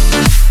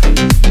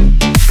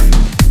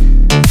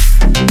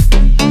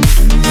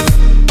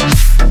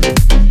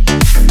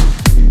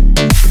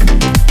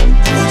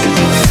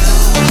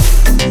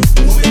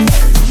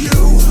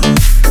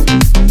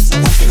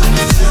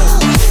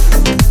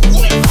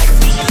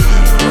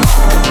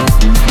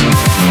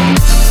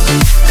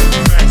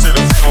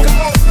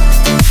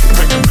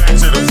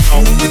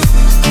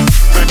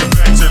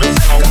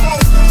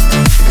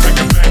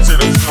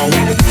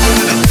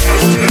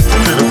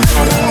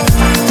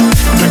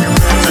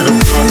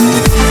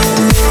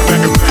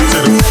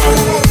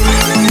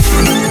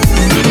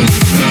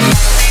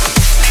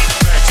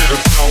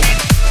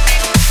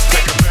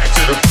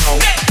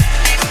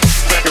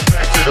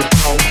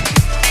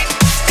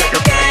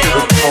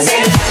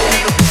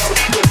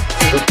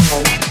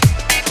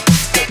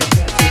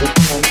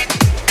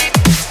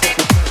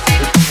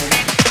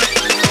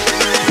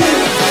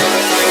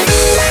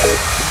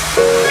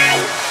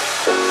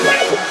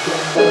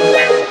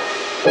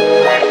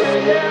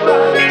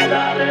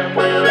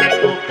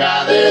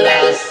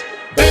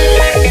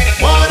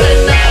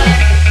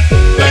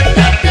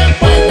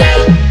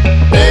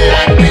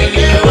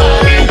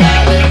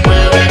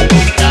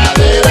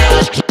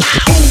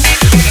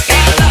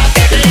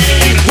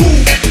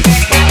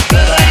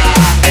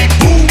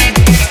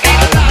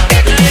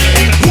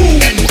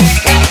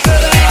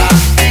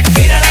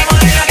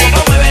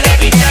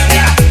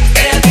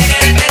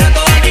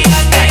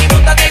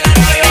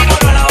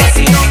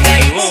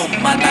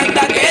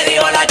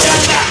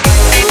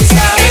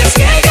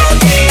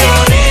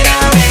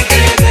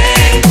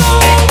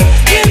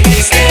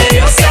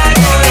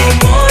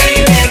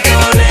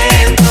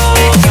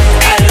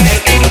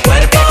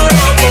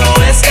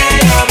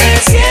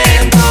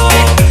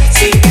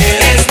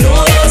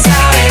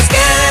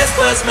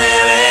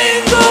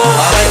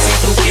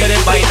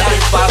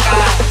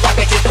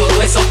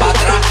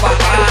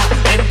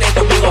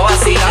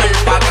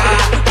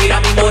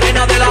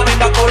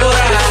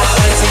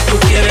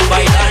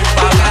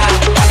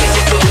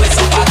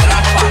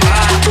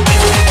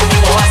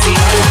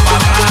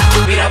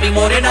 Mira mi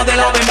morena de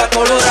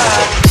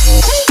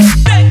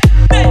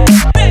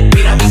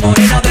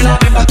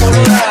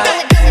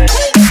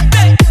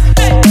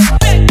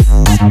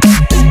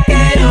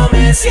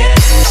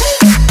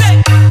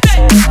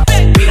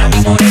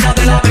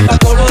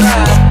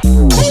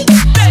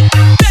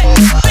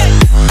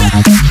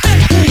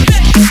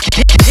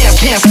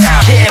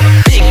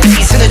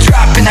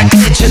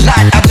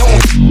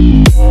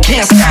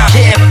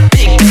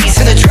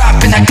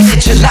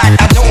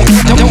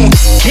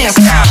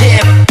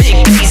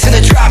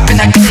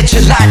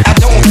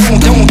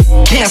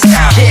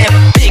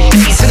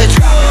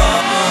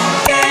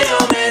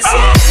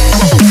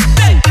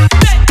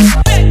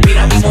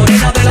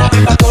la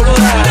bemba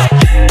colorada.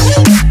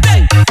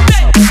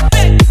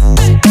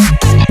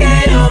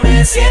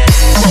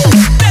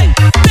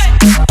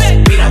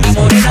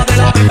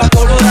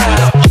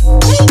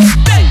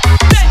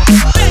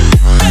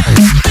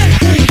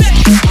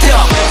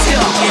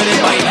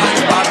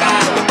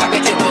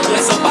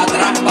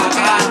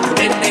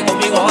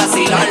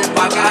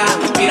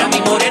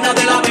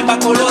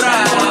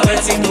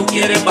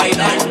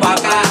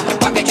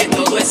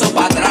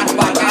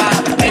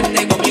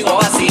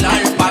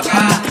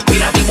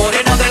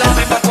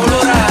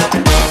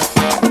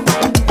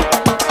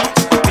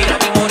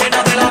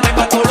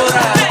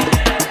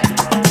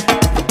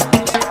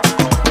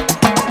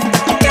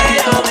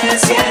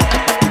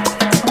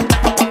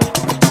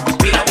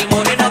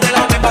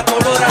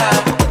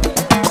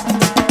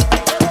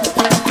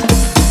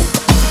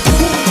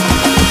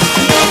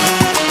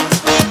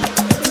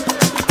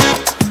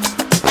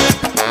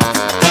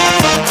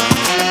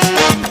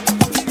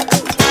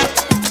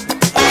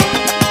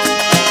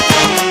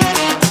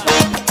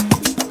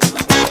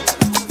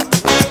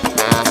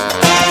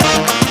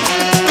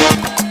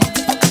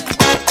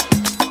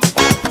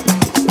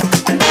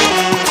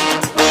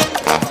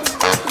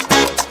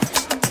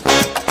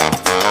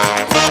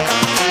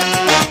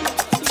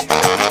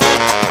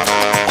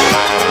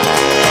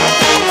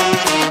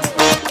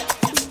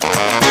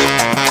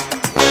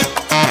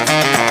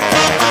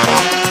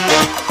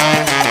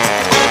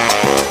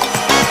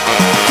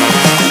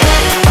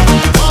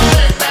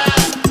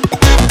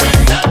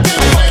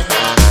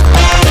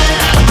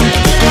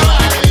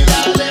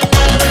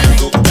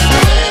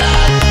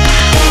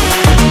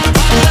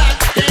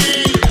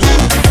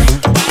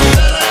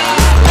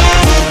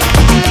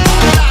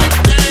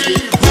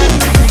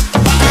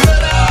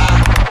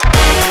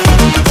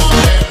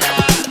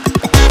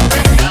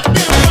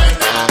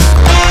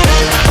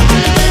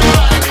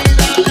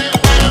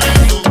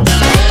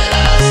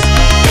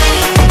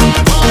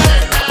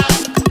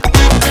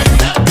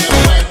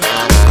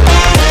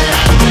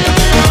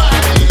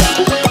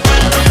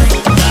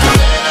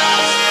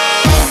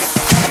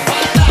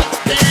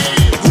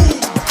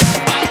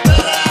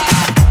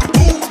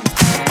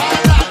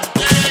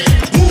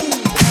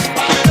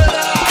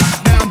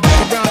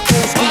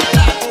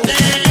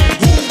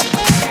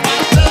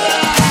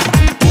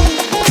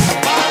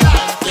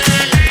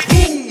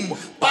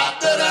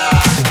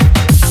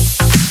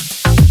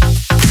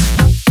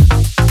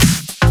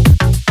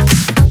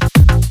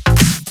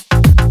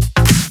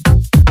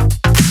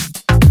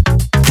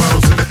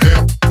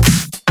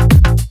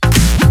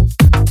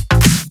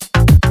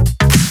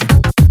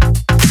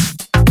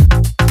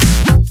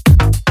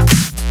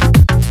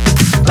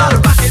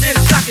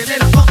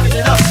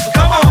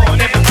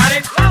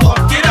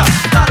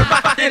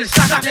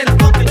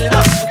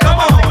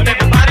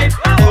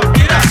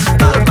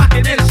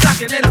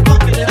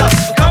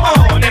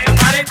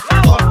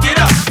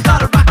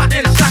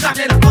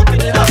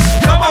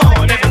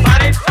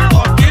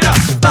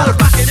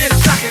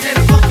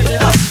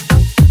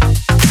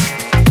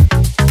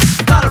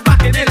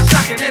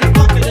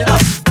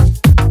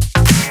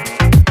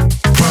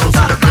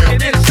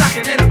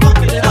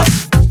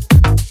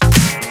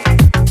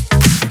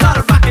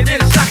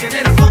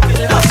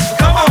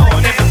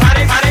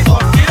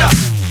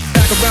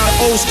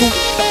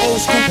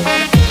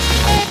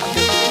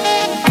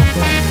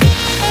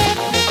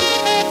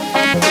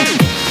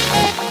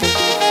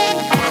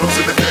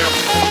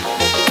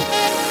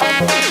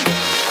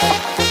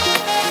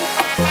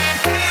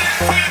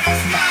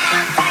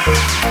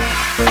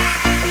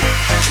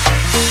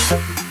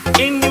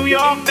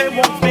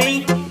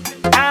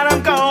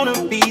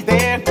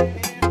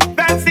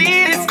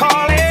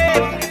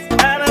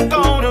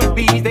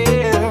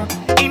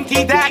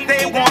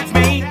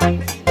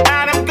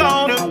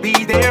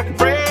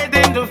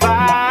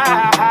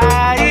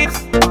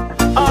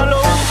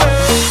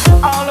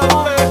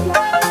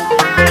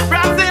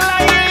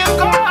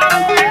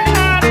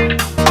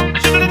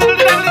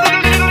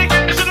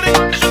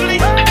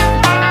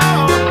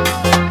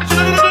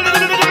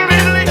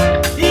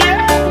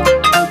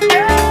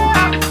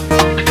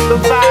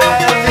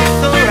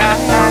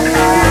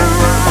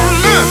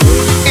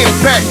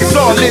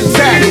 all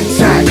intact.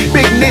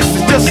 Bigness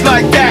is just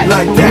like that.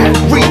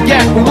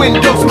 React when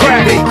windows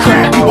crack.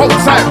 Hold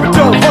tight but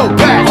don't hold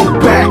back.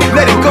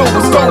 Let it go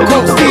with stone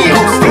cold steel.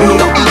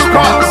 Each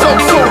part so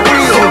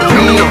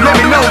real. Let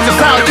me know just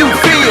how you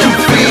feel.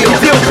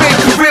 Deal big,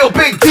 the real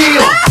big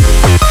deal.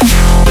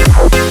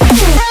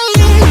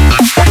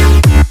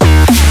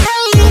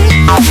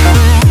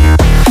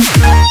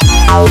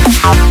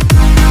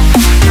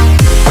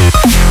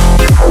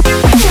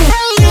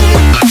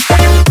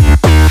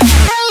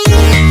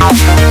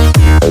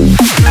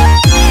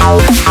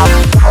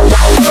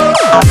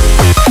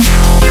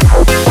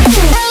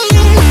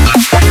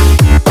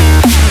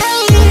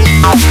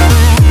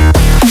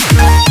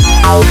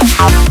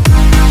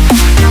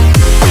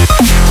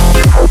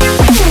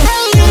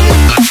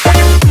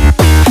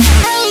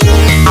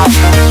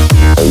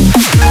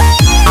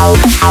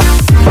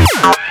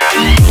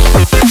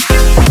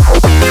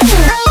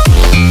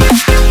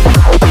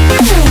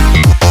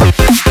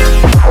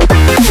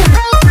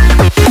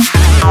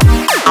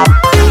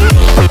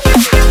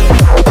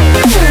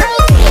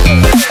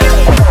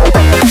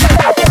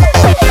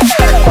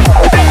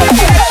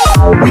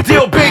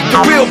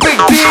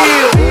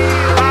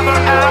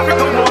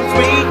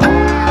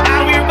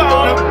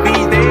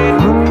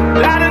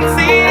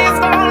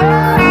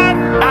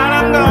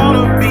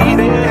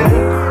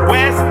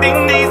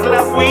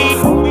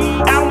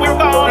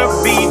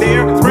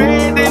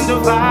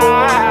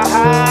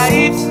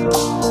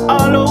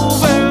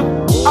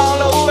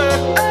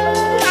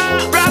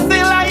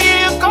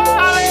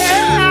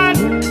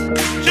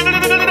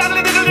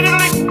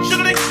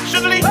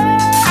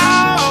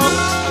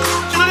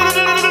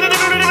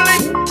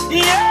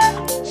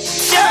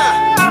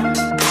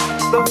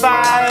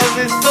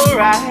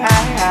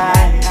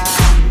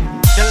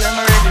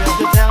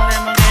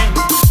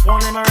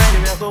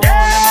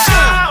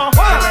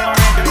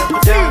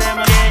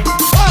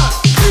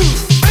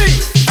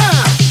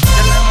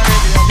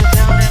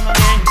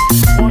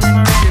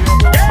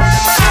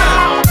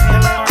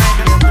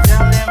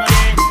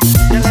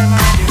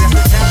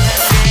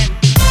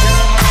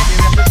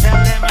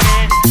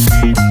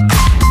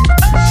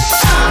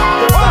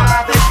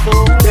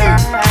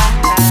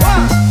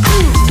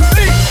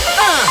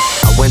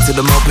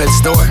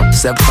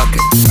 Said fuck it.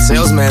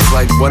 Salesman's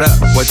like, what up?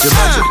 What's your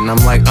budget? And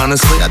I'm like,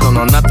 honestly, I don't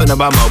know nothing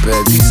about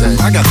mopeds. He said,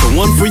 I got the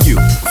one for you.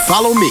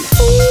 Follow me.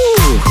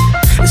 Ooh,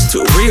 it's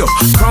too real.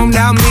 Chrome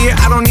down mirror,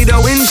 I don't need a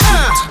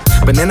windshield.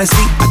 Banana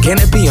seat, I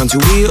cannot be on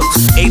two wheels.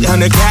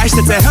 800 cash,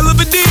 that's a hell of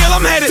a deal.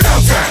 I'm headed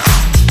downtown,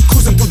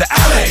 cruising through the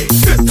alley.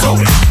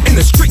 Tiptoeing in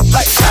the street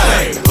like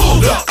Chali.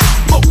 Hold up,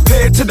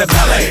 moped to the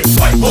ballet.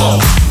 White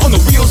wall on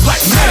the wheels like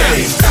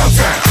May.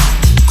 Downtown,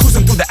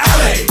 cruising through the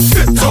alley.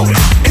 Tiptoeing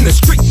in the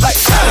street like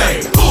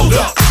Chali. Hold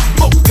up,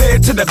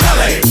 moped to the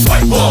ballet.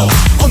 White wall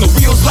on the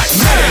wheels like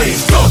May.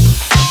 Look,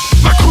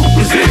 my crew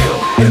is ill,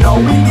 and all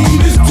we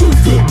need is two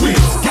good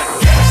wheels. Got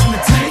gas in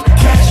the tank,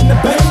 cash in the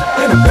bank,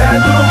 and a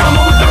bad little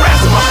mama with the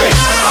rest of my face.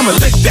 I'ma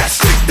lick that,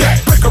 stick that,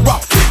 break her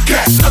off, kick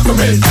cat, snuck her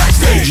in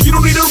backstage. You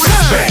don't need a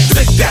wristband.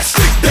 Lick that,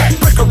 stick that,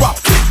 break her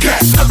off, kick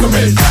cat, snuck her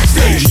in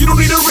backstage. You don't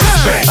need a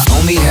wristband. If I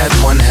only had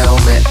one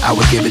helmet, I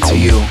would give it to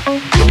you.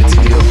 Give it to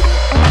you.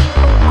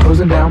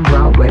 Cruising down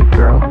Broadway,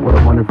 girl, what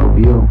a wonderful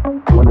view.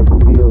 Wonderful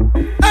view.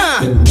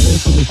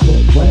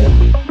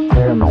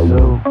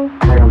 Tiramisu,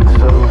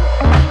 tiramisu.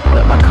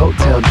 Let my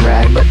coattail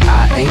drag, but I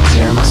ain't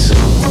tiramisu.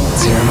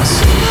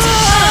 Tiramisu.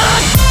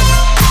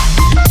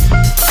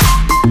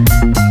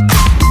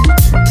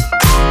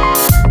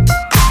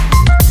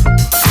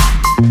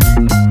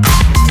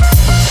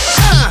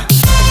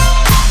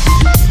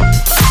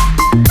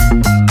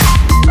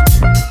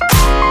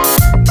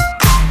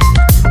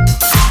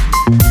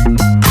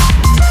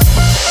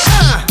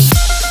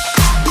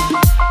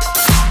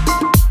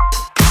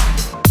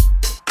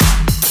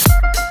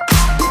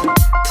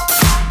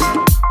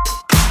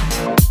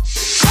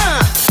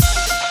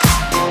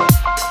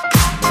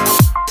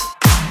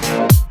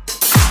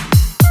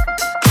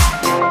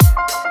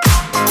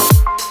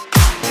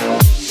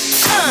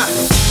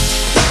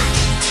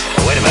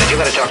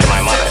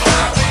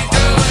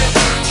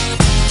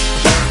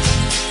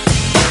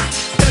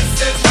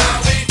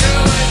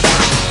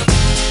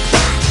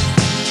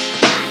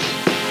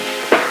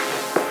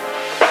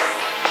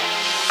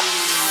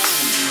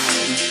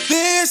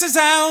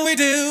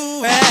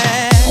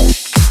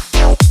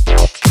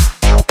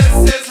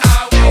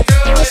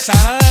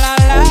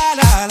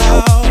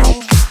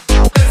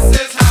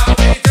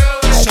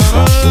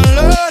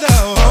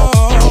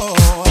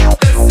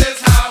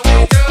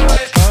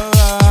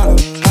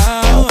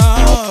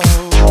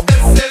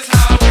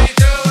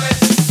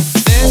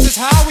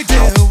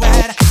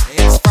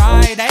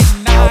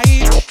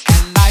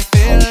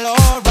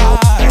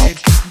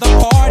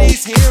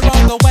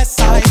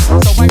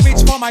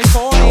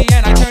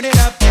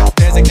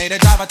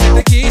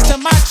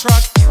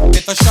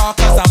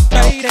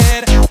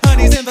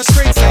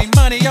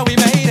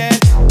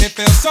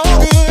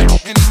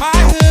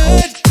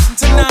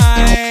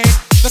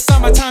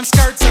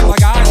 Skirts and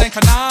like eyes and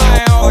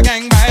canine. All the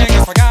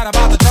gangbangers forgot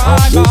about the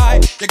drive-by.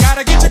 You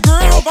gotta get your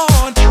groove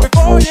on before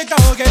you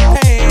go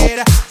get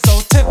paid. So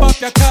tip up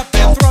your cup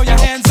and throw your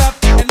hands up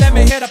and let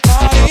me hear the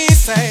party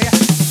say.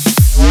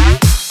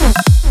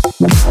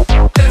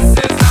 This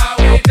is how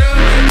we do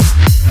it.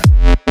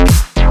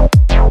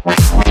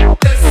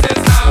 This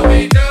is how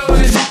we do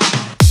it.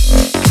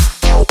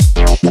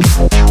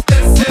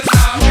 This is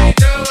how we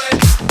do it.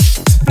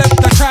 Flip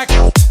the track,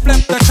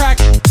 flip the track,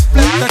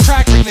 flip the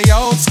track, bring the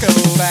old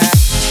school back.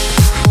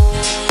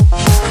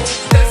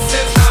 This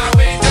is how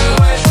we do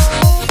it.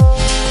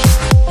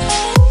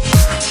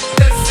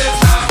 This is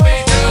how we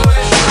do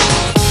it.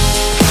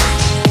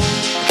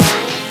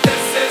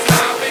 This is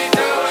how we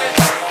do it.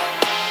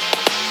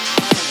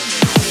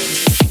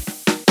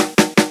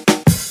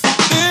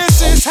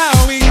 This is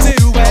how we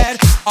do it.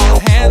 All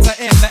hands are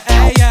in the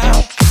air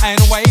and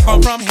wave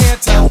on from here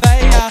to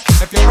there.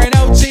 If you're an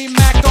OG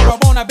Mac or a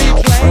wannabe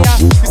player,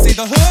 you see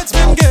the hood's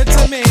been good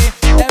to me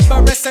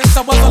ever since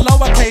I was a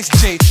lowercase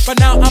G. But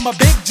now I'm a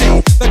big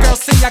G. The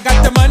girls see I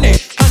got the money,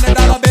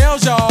 $100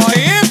 bills, y'all.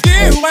 If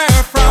you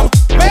were from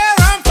where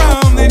I'm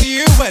from, then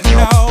you would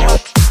know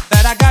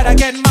that I gotta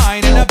get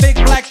mine in a big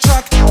black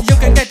truck. You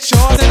can get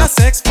yours in a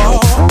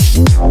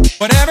 6'4".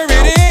 Whatever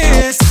it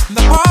is,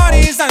 the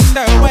party's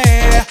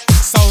underway.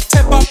 So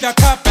tip up your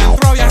cup and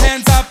throw your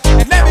hands up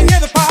and let me hear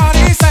the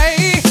party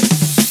say.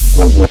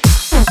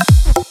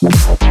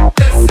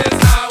 This is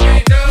how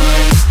we do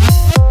it.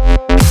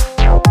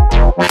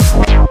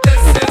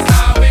 This is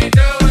how we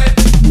do it.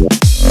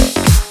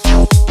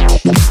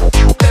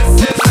 This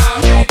is how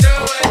we do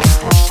it.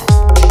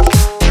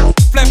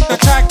 Flip the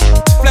track,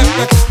 flip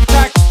the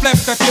track, flip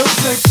the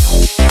music.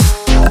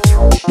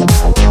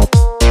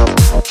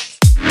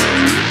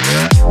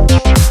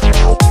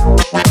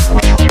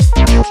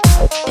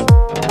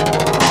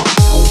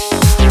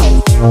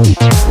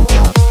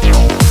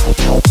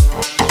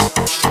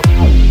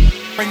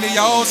 Bring the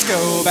old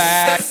school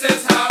back. This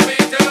is how we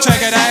do it.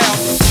 Check it out.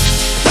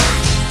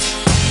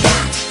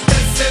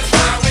 This is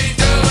how we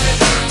do it.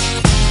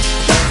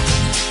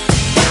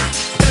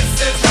 This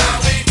is how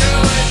we do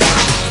it.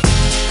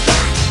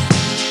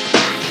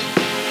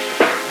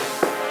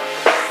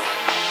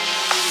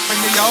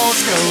 Bring the old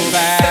school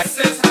back. This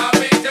is how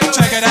we do it.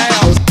 Check it out.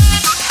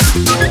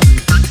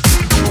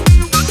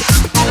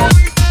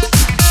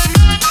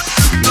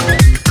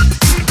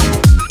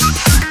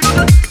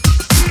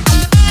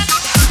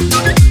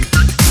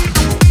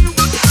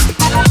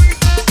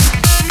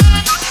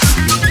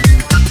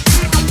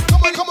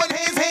 Come on,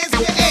 hands in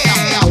the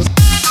air.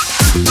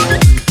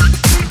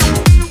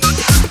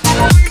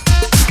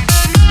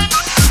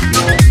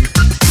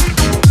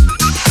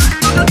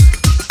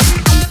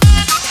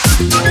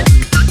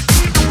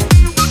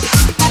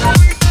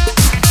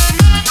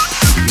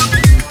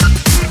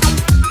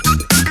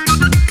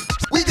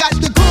 We got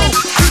the groove,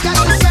 we got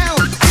the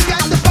sound, we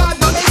got the vibe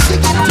that makes you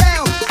get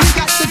down. We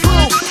got the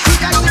groove, we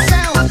got the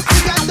sound,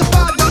 we got the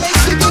vibe that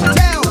makes you get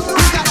down.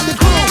 We got the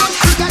groove,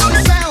 we got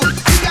the sound,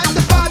 we got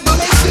the vibe that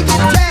makes you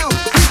get down.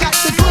 We got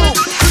the groove,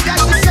 we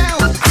got the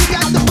sound, we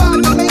got the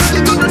vibe that makes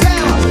you get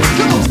down.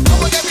 Come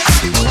on,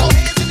 everybody, put your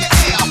hands in the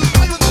air.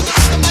 Why you do the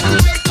rhythm like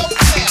you just don't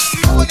care?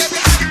 Come on,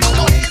 everybody, put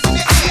your hands in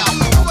the air.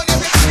 Come on,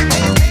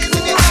 everybody, hands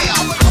in the air.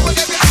 Come on,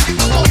 everybody,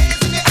 put your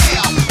hands in the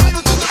air. Why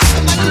you do the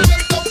rhythm like you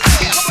just don't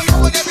care? Come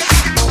on,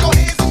 everybody, put your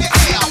hands in the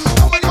air.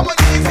 Come on,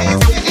 hands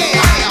in the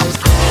air.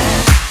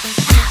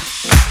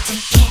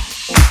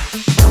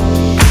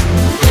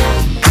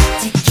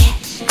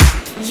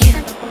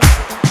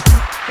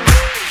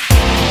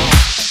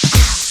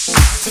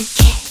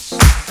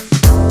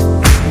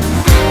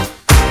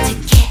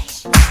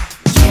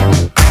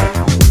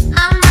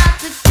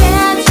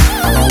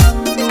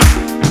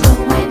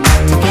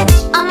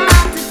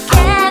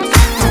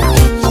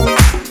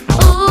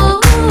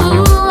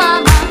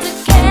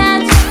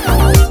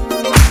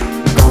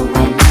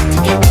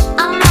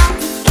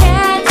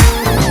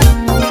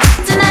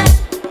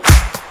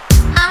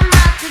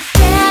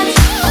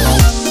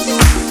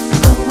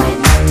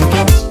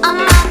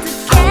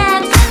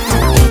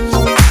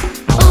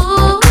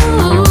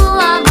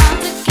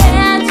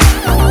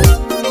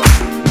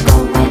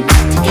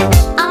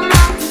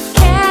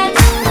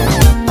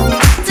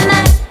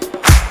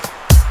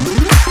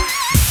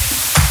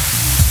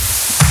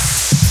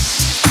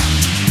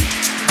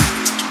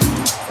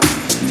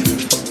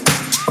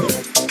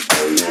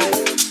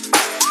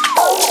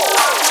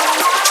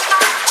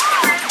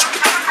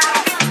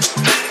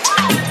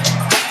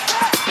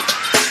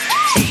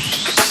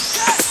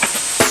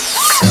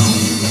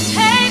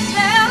 Hey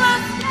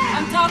fellas,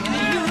 I'm talking to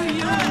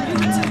you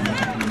too.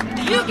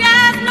 Do you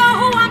guys know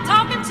who I'm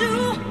talking to?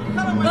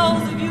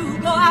 Those of you who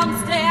go out and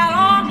stay out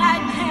all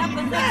night and have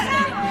a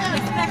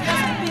expect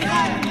us to be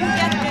home when you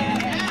get there.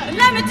 But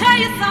let me tell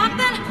you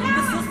something,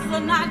 the sisters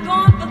are not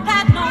going for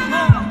that no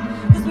more.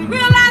 'Cause we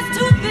realize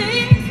two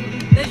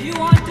things, that you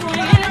aren't doing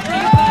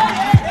anything for us,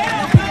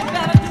 and we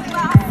better do for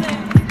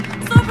ourselves.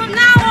 So from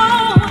now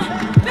on,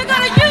 we're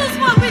gonna use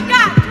what we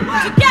got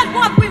to get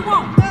what we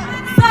want.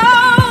 So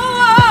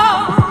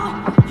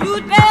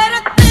you'd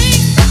better think.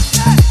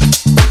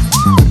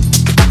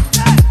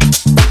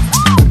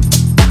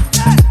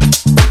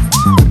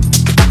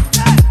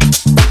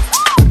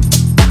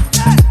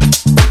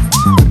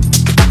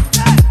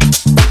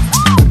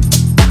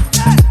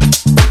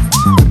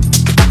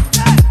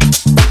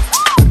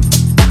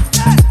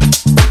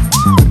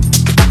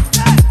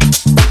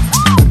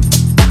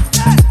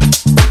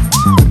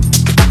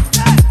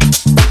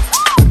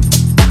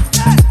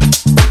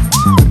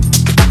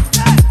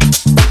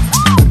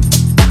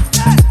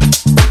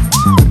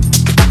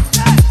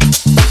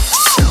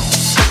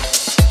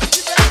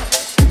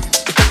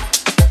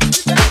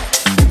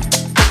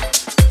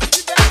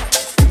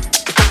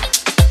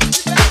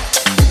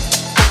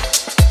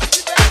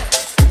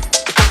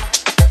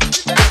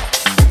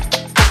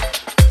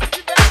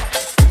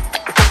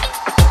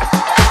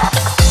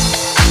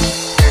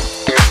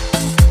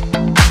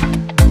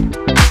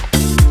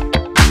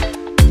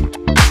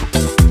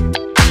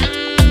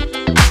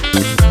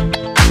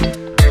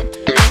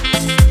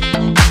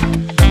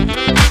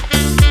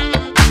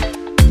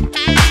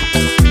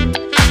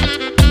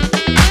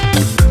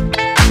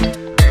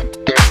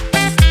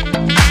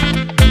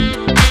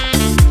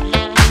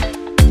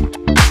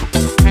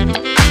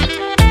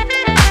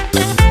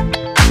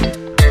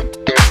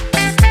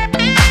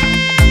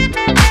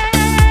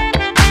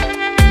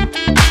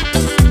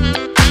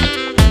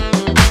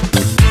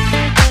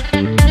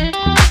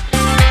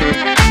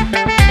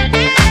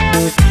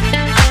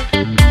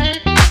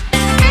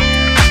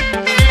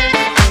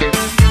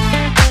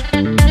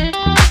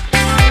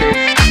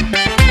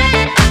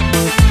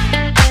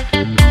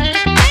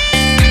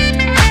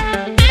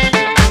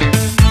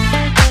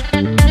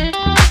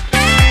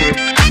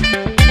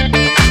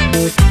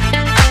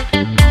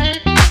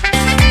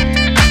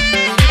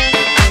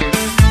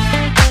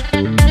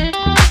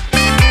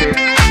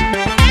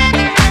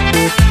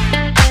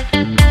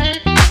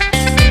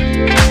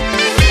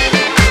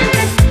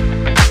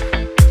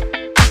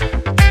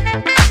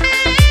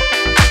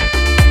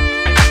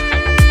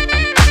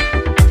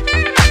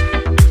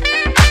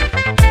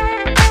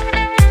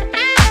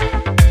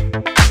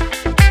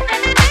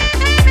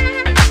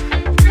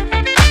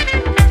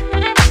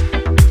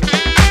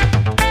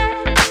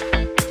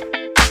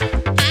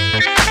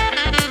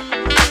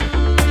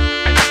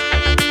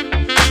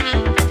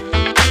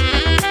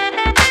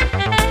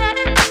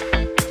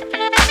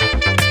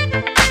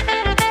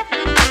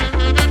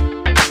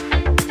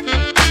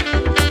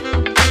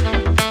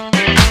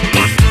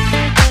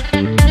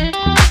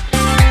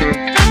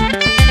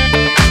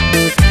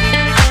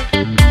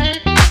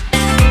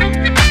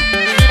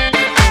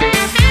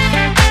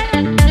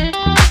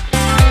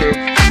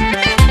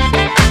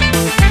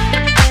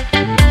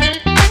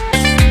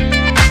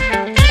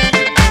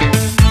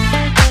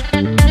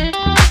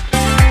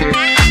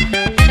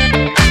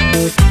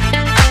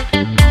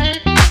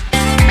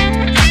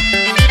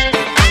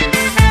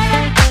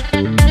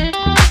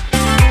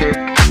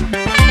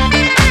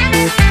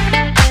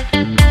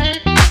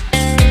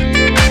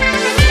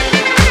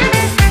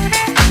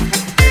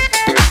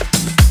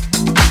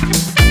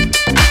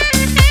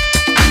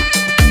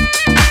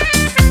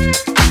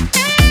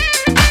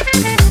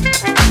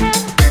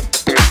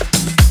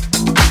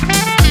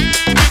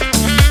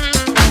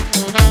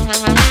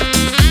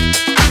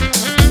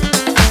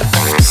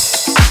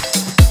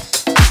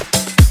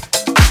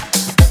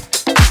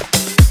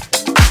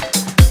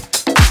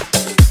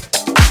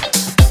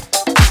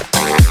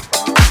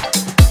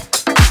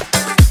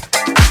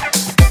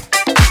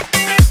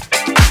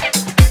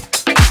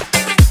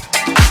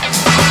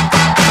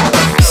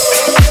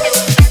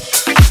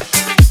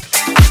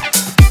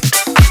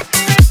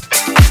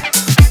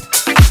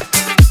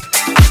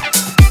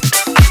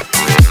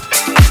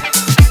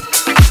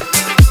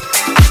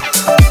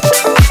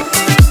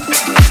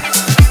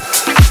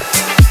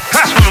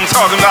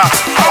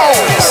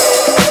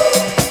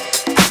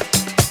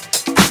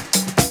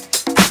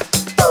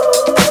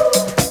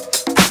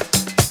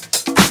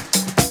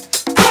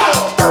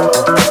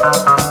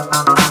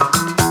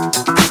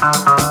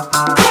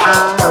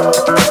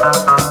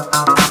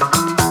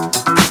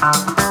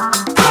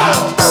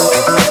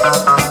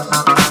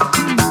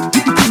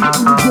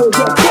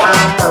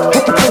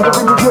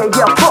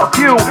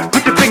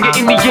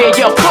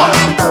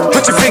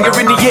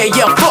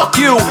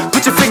 you.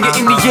 Put your finger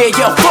in the air,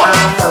 yeah,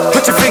 fuck.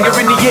 Put your finger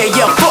in the air,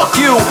 yeah, fuck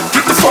you.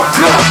 Get the fuck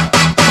up.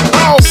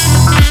 Oh.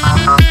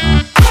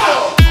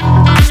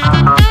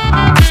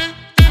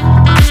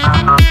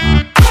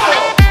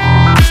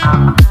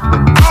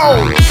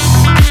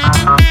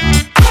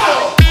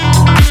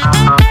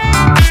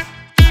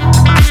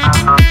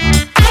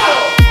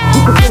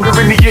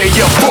 In the air,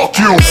 yeah, fuck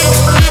you.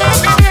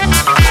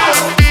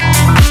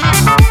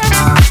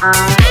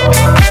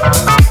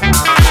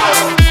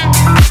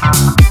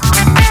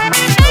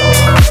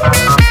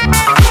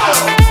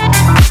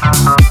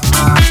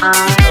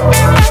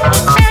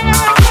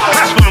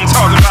 That's what I'm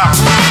talking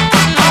about.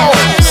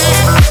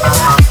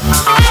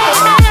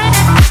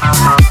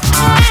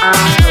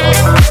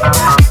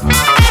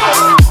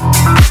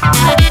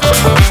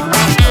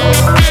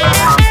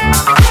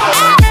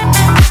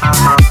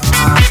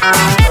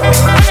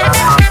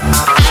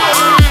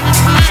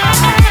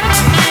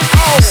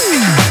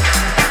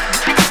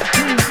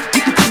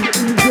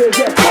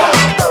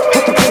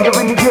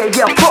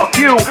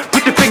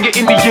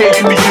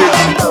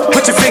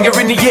 Put your finger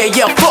in the air,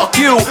 yeah, fuck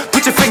you.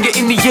 Put your finger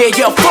in the air,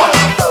 yeah, fuck.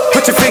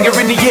 Put your finger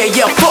in the air,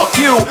 yeah, fuck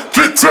you.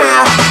 Get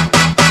down.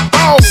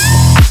 Oh.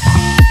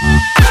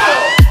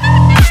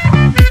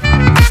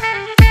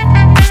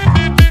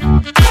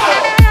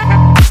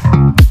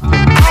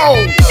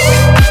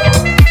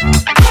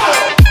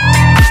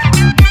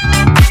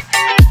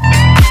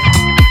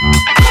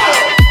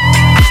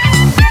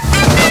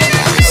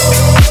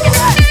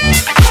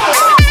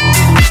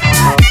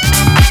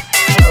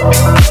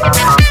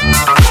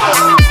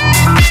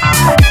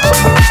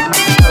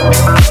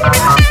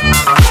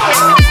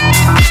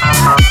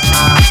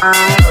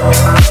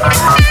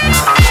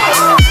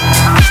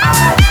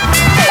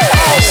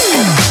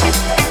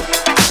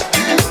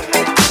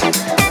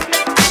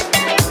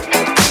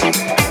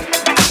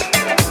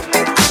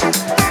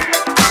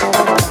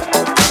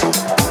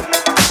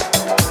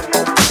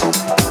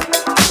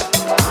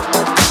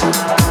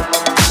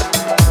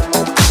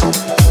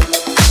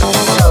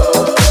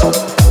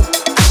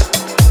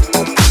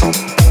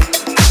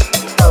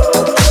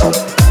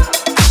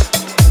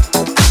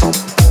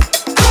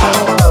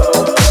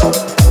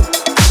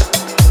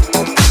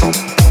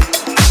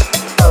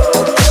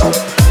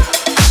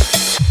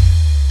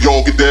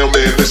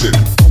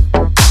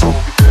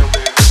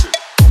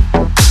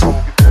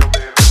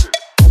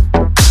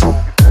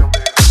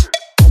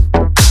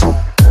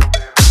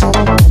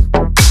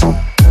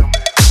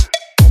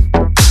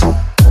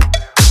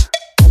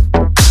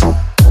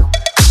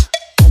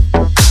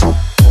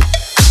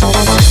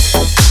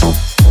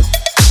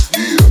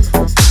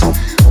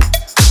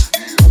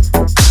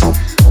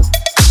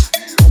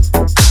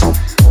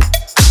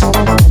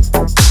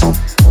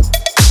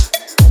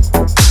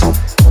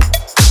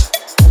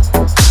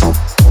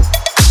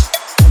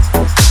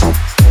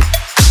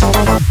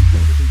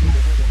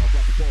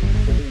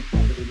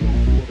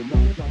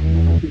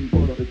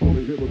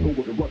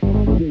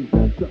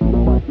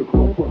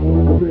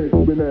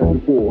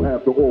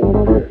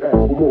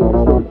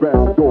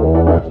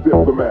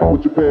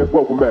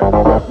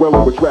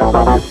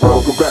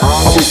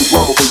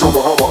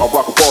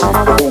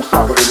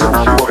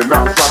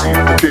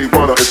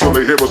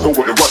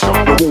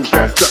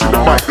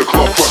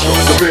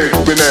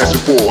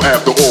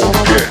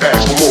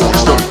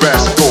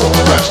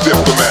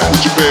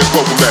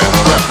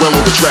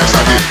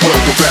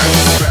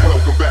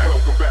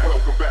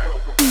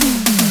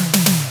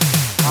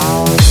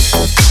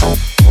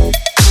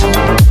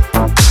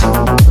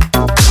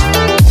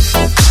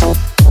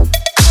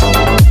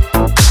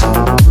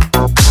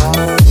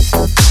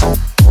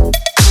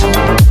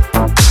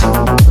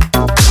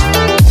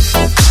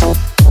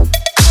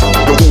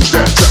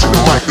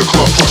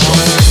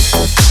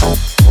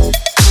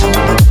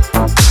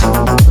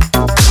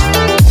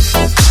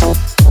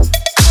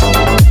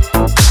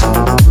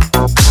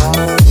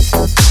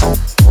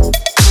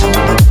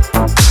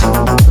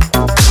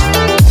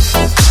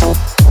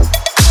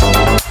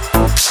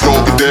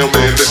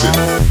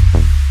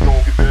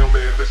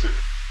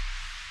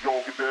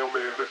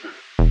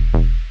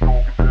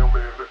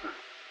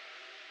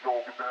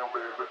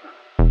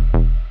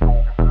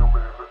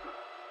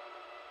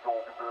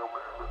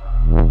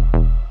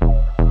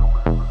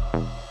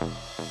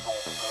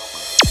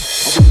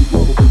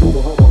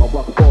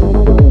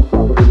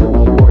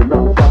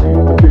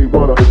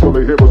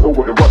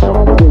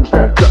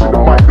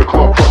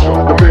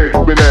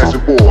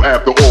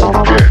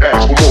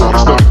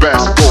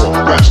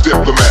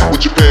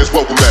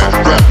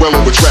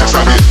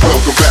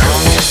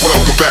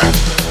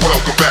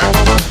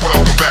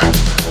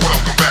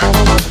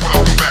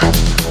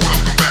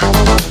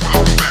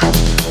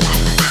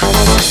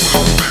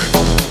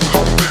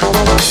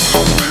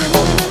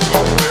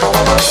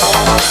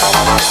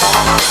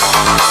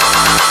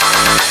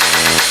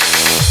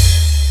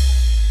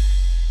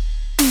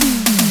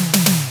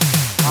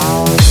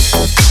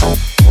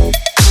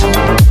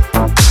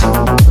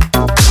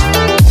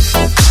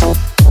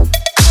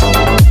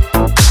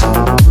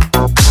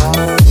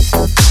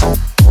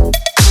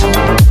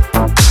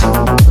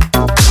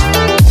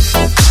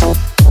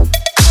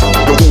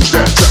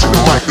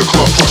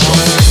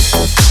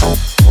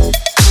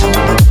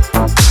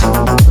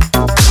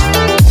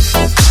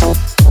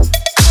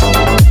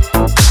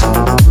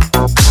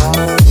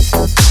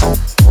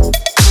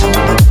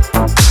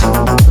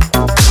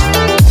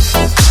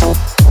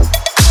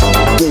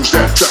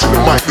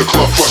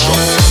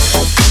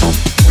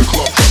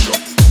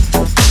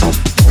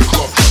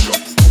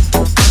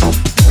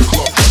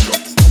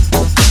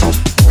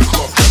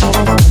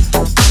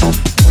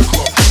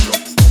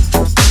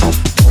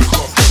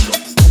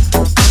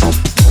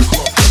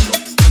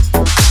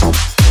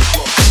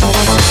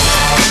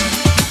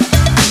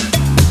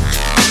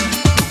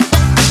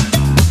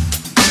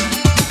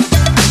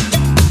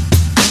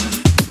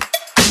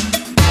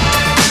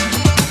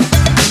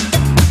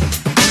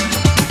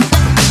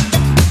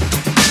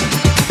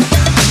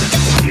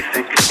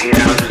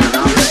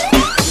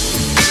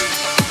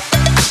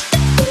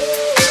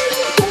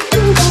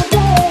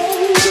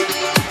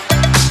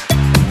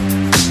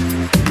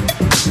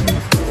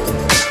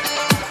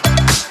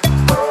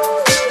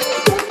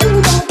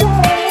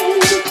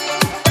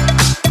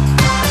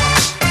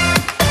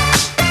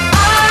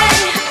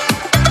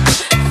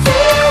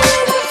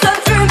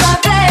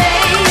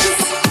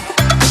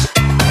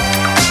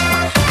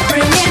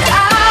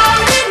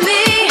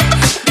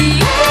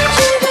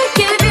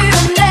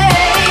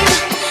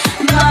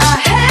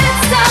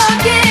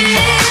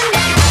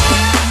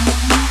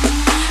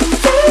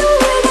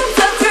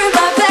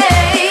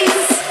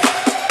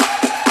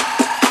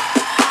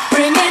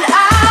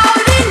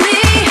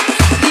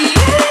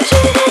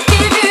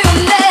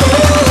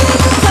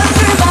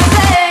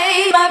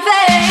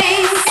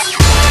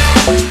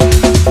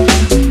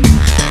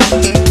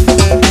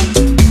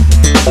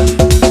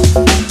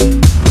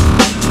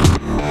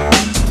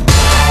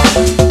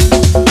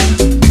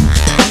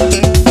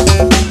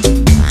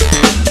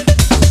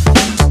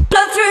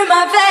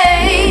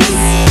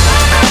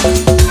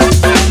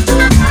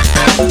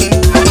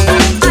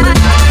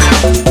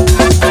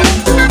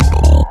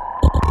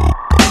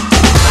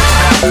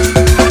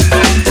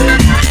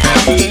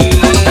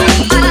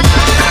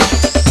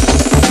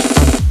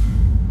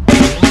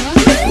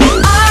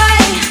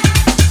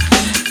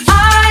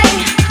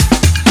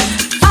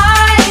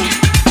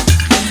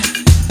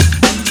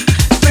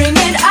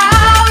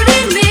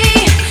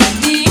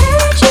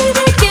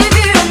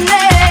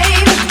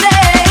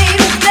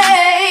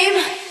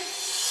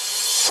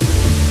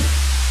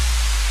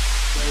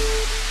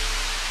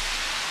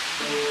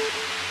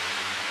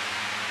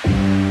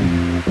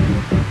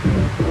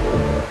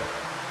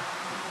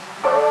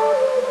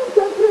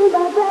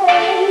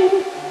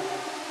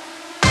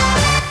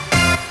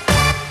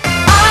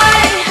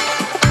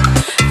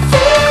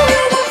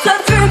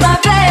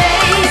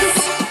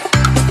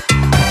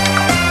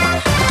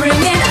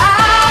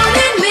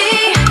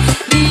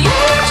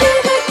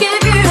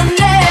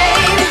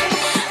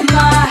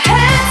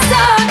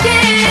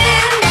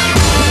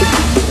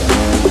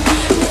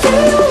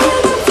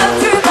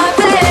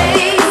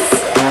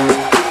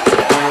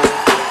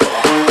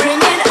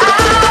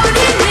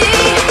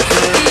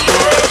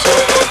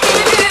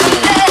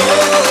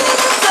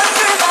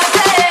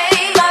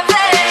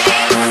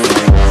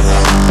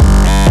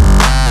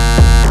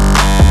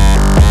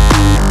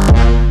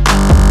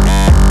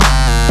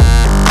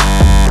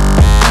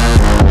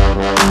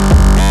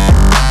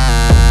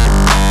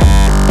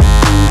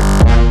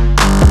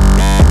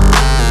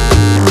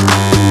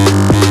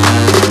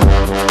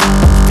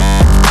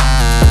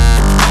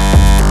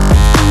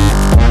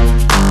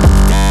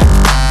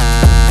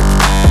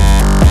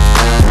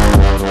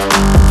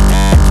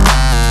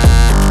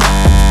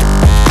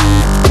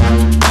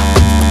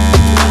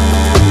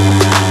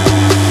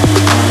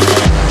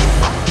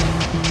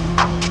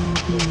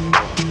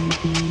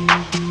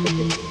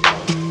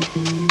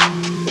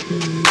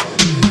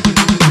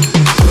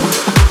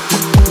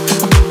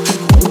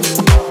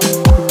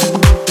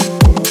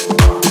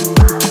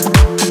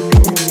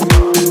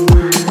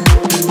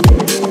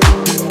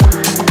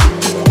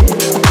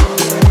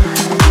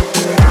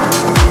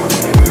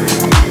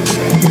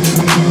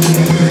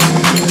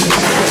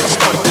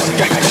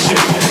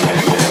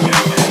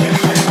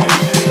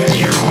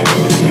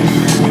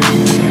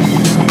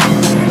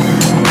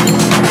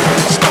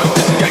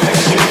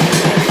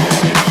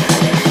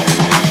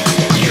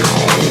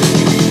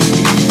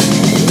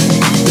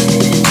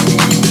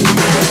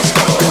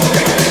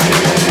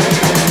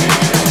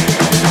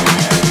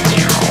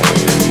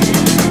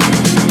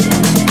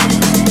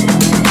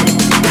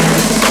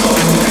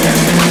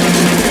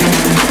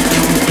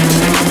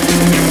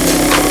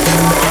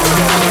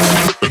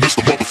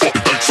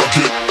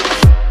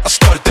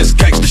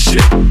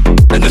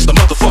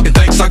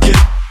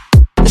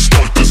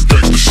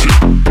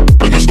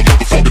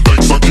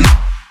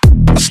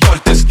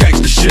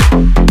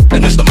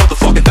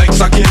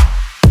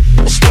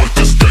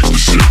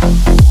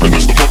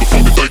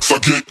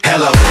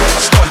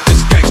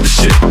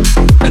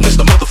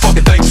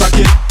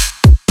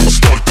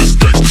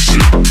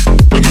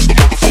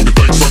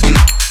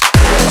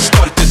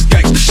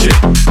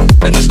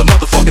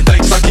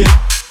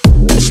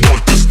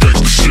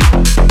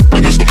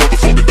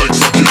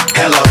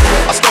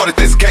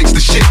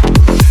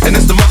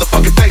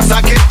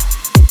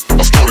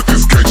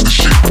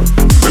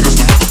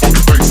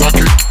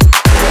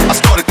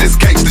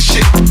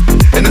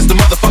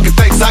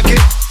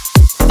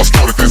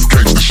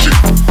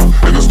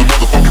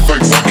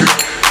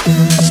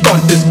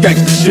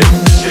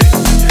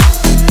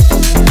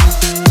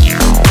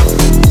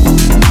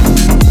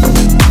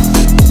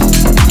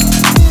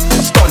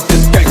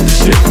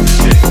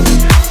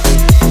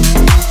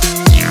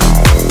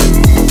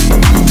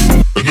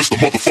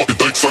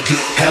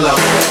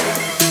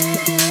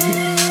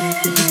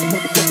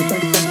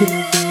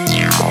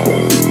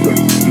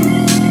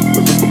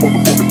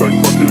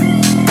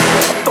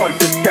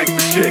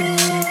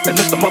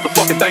 the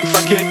motherfucking thanks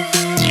I get.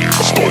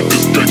 I started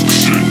this gangsta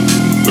shit,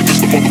 and this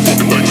the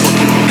motherfucking thanks I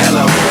get.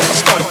 Hello, I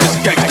started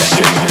this gangsta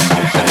shit,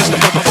 and this the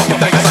motherfucking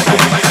thanks I get.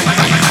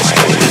 I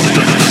started this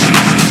gangsta shit,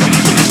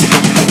 and this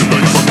the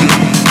motherfucking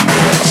thanks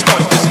I get. I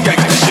started this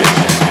gangsta shit,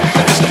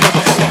 and this the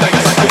motherfucking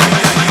thanks I get.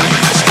 I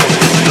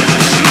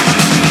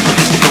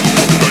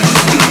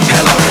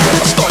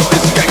started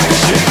this gangsta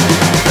shit,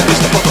 and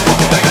this the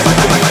motherfucking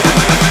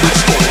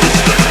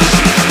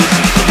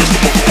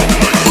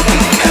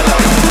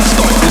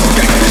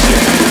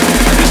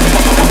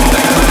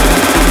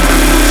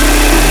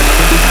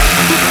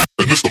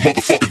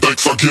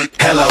thanks I get.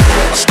 Hello,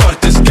 I started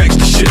this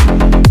gangsta shit,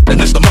 and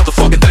this the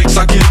motherfucking thanks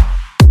I get.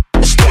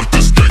 I started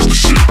this gangsta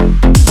shit,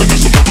 and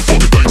this the motherfucking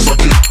thanks I get. Hello, I started this gangsta shit, and this the motherfucking thanks I get. And this the motherfucking thanks I get. Hello, I started this gangsta shit, and this the motherfucking thanks I get. I started this gangsta shit, and this the motherfucking thanks I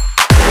get.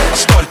 I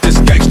started this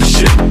gangsta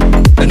shit,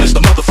 and this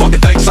the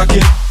motherfucking thanks I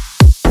get.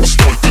 I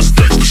started this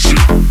gangsta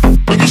shit,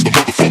 and this the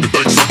motherfucking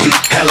thanks I get.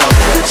 Hello,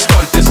 I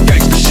started this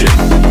gangsta shit,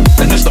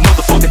 and this the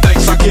motherfucking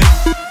thanks I get.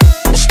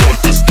 I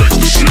started this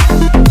gangsta shit,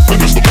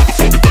 and this the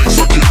motherfucking thanks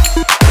I get.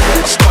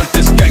 I started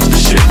this gangsta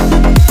shit,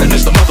 and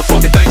this the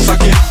motherfucking thanks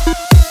I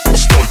get. I started this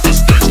gangsta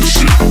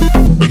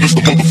shit, and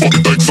this the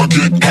motherfucking thanks I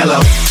get. Hello.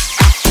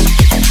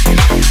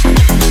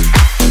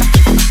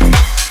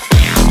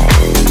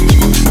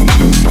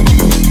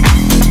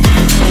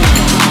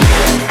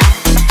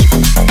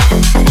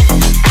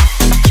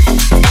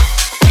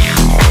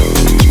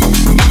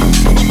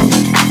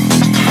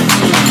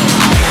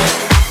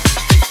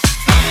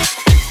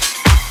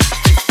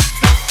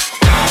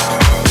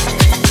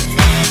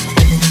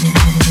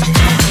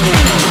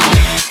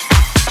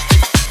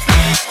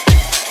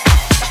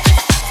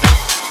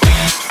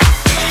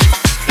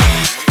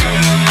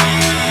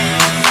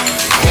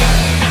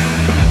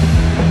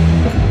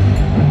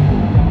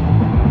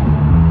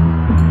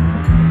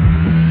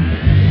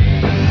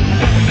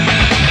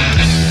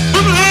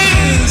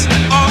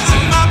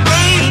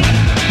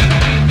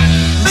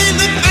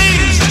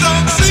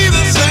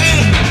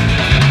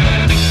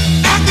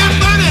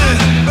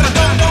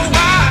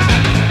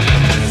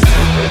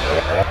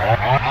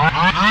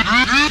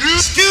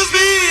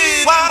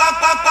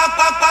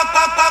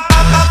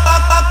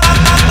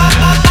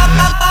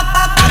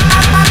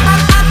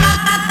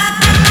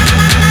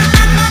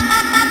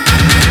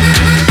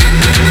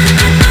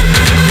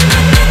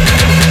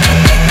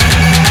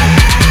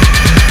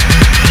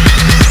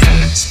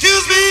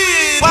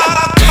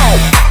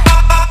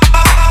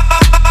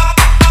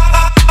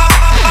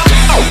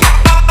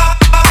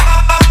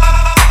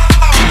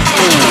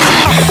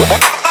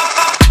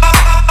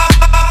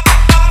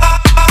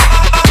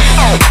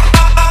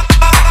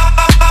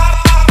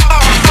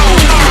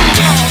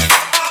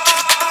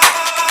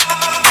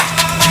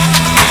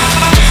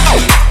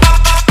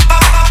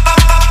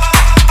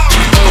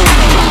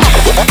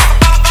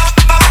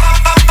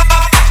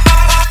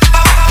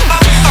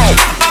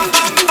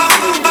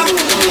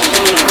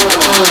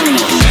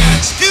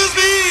 Excuse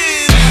me. Excuse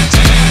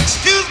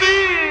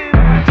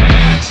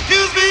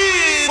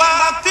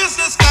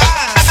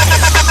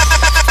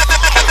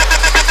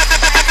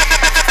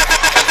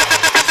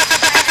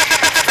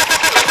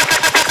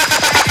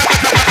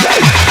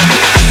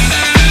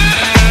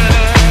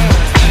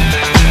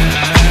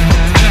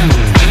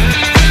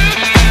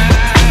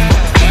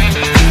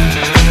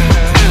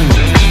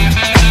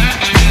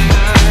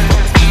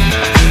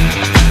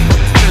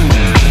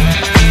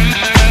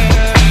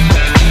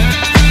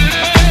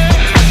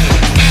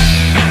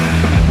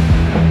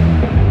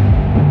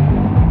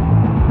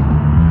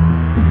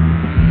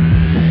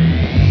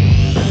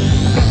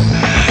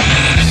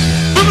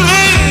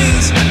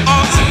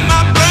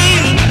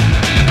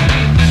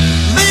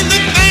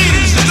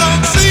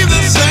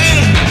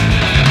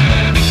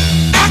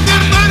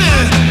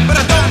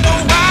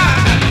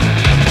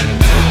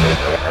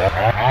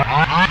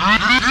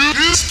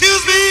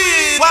me.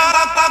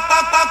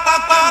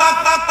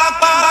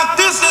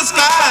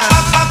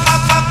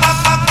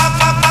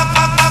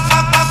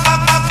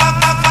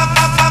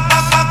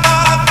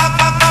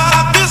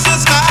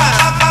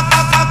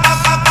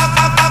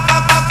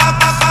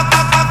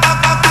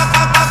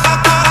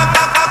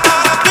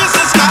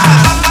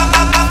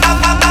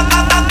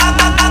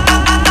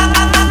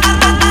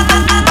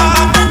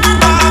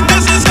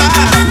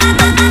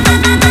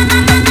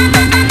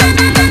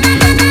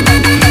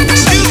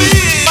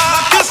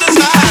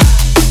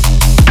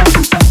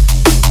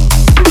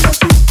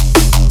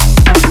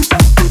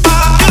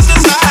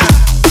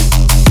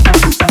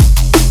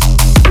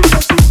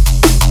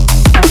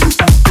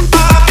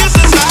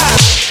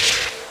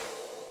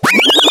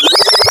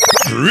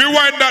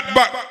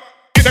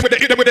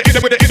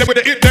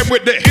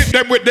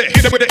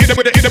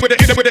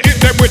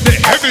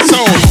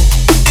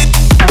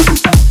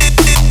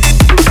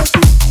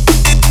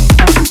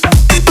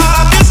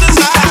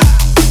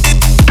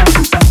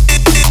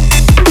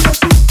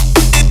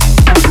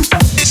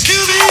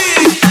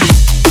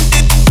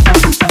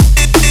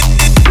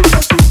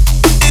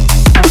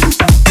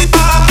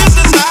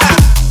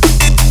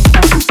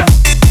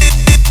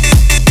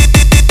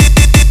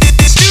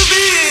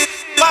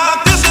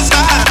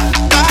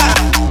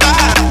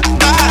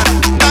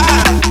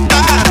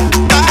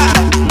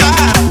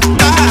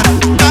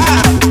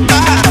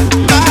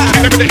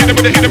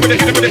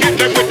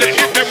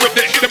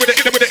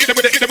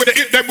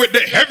 with the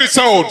heavy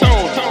sound.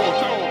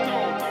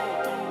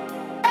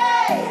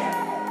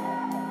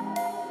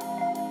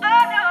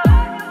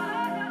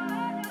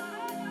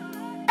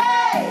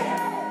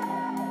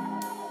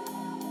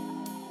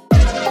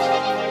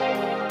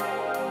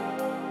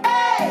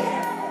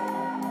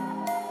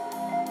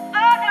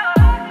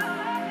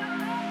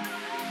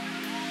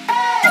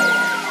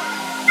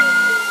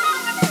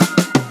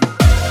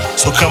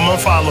 So come on,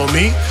 follow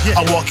me.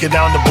 I'll walk you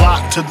down the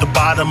block to the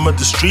bottom of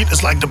the street.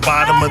 It's like the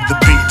bottom of the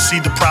beat. See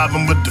the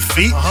problem with the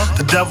feet?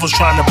 The devil's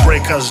trying to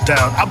break us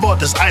down. I bought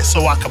this ice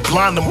so I could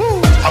blind them.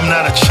 I'm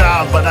not a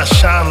child, but I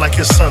shine like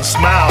your sun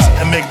smiles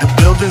and make the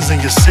buildings in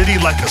your city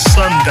like a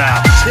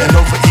sundial. And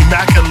over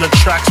immaculate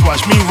tracks,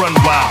 watch me run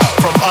wild.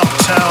 From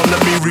uptown,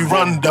 let me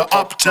rerun the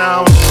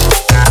uptown.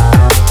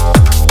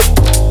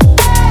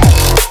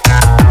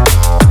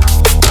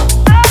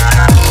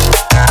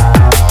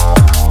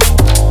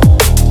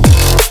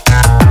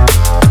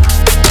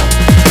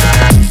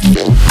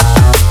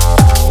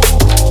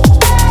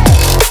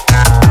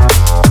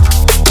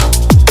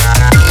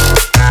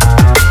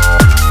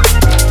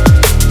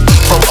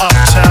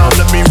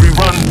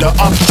 The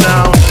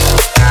uptown.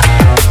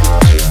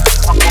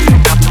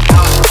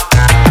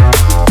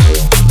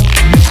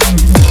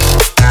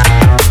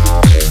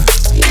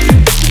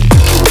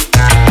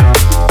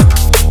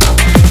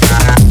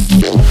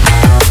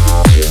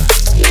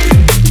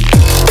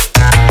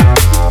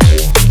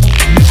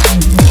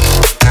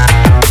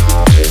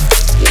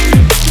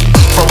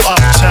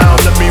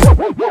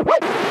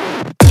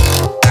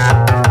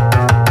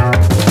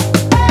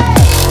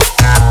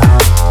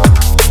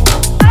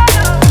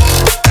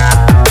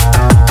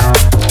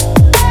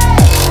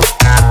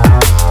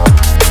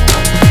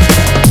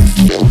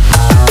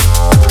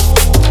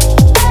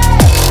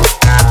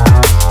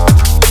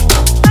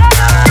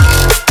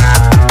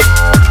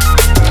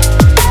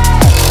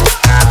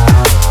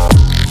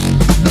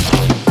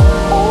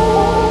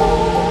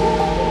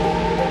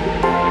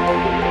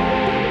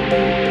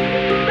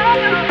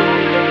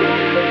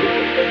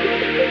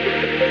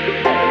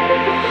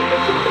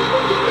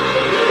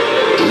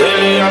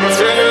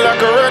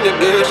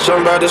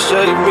 Somebody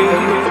save me.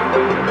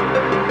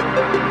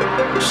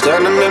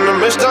 Standing in the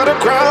midst of the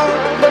crowd,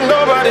 but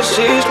nobody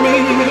sees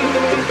me.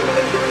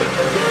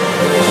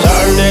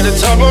 Shouting at the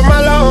top of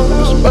my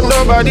lungs, but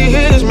nobody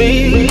hears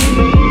me.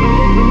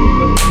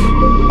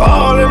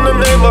 All in the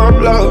name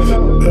of love,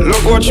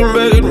 look what you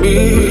made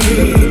me.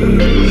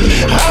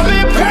 I've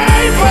been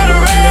praying for the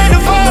rain to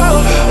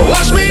fall.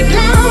 Watch me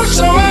down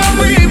so I'll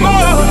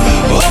reborn.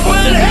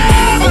 Open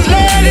heavens,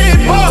 let it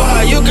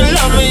pour. You can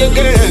love me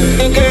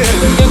again, again,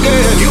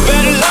 again. You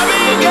better love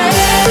me again.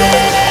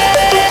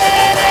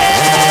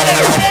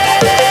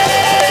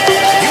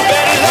 You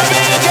better love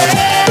me again.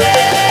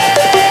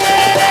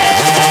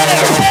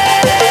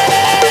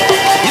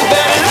 You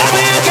better love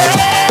me again.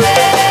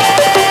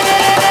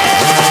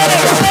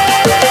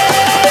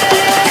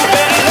 You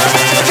better love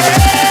me again.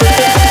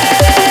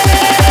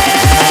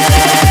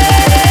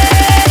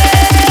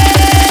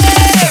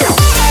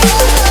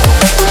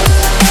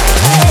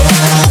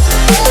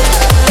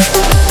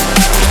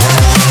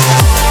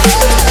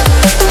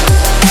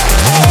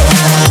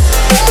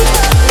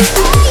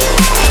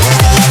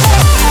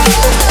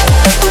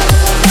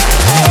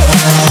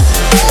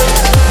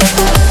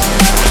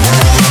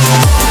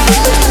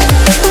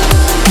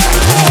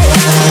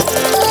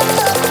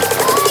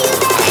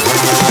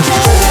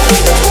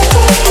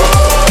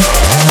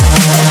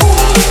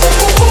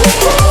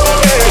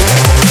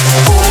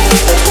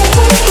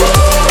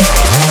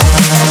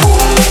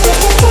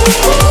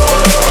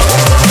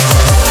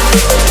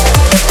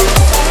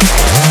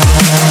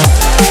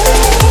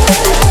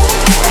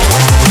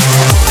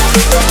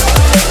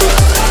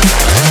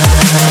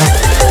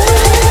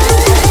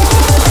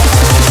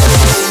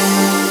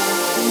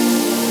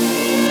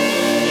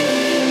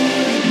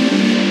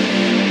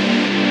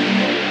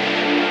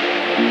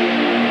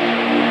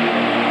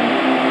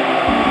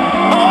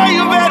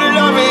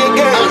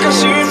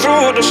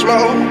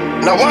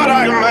 Now what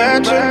I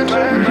imagined,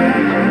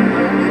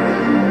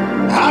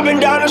 I've been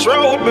down this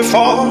road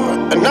before,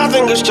 and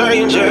nothing is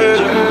changing.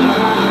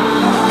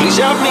 Please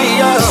help me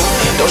up,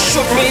 don't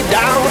shoot me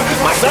down.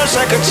 My third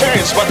second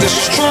chance, but this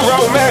is true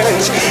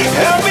romance.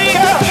 Help me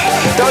up,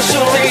 don't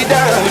shoot me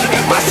down.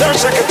 My third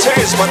second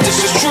chance, but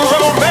this is true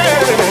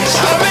romance.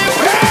 I've been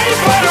praying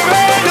for the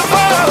rain to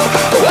fall.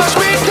 Watch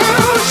me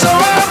down, so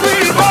I'll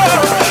reborn.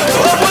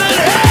 Open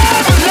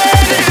heaven,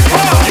 let it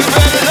pour. You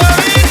better love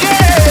me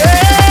again.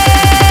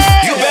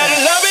 You better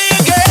love me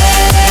again.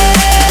 You better love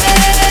me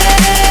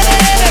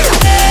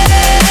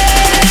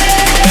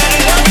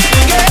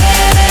again.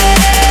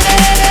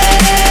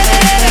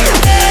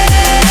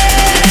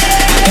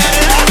 You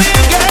better love me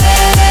again.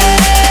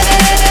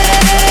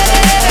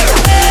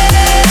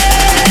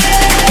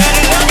 You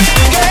better love me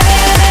again.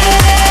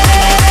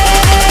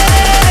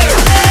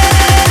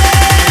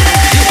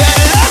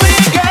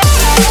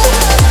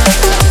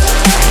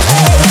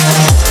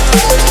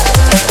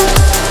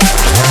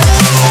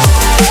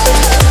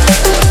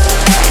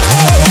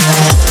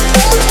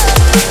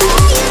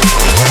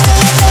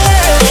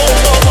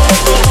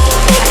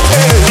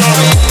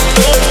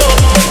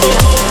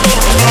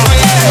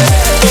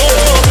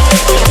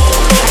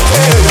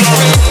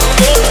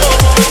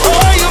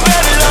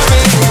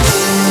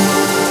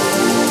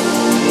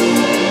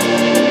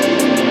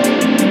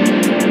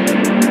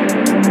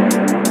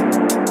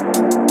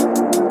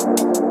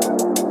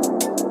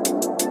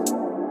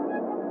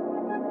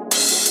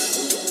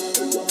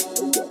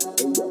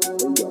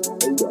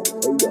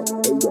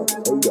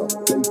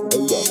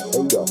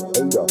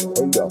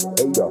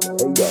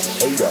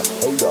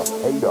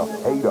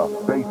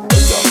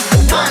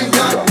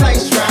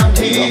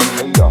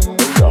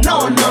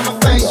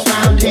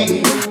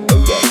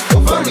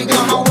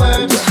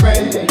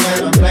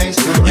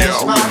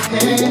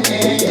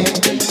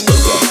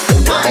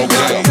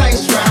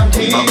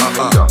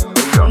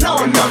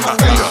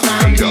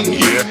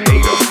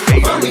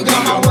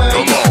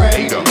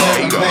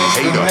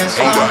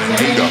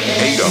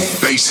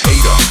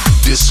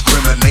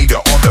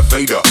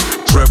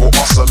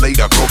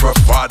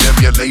 glorified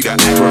emulator,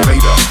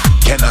 aggravator.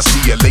 Can I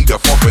see you later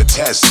for a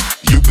test?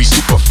 You be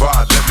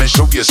superfied, let me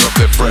show you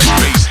something fresh.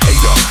 Bass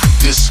hater,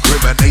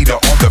 discriminator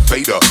on the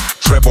fader.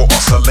 Treble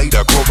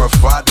oscillator,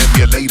 glorified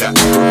emulator,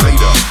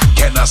 aggravator.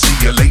 Can I see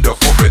you later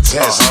for a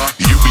test?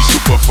 You be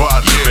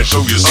superfied, let me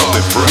show you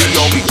something fresh. We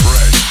all be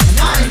fresh. And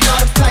I ain't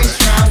got a place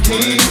round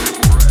here.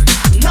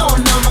 No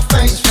one know my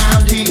face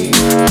round here.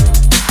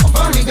 I've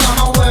only got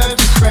my word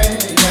to spread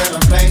and a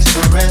place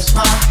to rest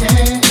my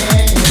head.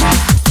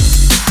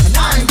 And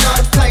I ain't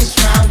got a place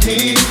round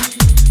here.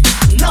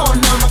 No one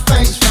know my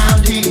face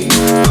round here.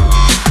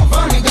 I've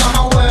only got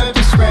my word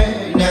to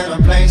spread and a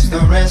place to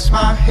rest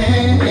my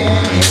head.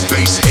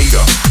 Space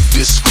hater,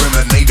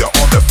 discriminator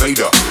on the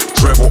fader.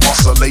 Treble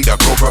oscillator,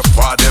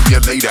 glorified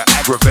emulator,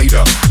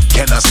 aggravator.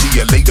 Can I see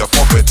you later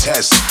for a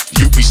test?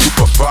 You be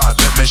superfied,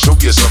 let me show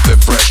you something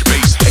fresh.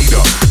 Bass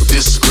hater,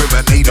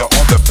 discriminator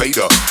on the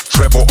fader.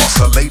 Treble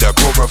oscillator,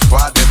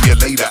 glorified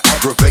emulator,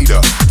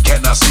 aggravator.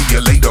 Can I see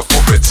you later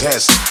for a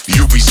test?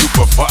 You be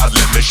superfied,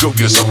 let me show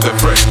you something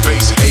fresh.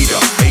 Bass hater,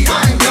 hater,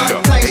 I ain't got a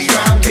place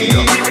round here.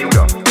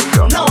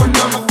 No one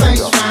know my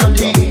face round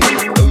here.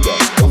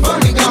 I've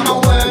only got my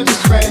word to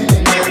spread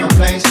and a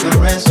place to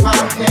rest my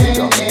head.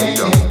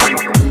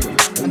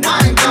 And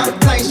I ain't got a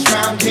place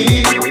round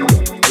here.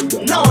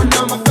 No one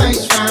know my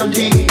face round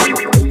here.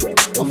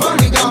 I've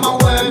only got my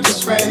word to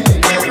spread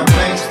and a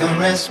place to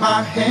rest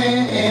my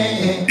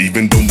head.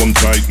 Even though I'm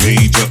tight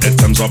major, at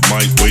times I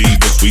might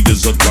waver. Sweet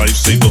as a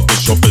lifesaver, but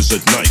sharp as a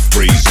knife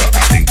razor.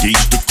 I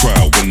engage the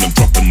crowd when I'm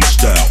dropping my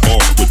style.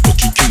 Awkward, but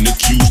you can't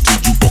accuse till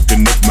you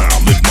walking a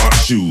mile in my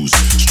shoes.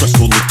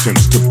 Stressful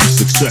attempts to be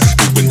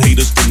successful when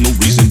haters got no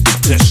reason to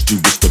test you.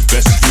 It's the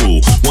best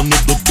fuel, one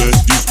of the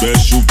best. You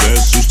special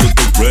best, used to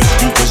the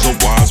rescue. Cause a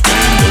wise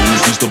man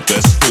knows he's the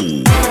best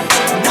fool.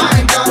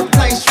 I ain't got a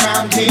place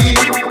round here.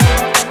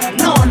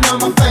 No one know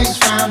my face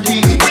round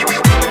here.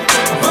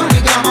 I've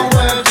only got my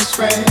word to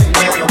spread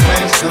and a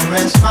place to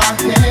rest my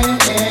head.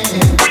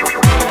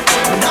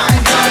 And I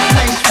ain't got a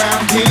place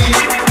round here.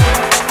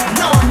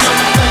 No one know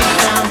my face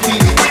round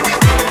here.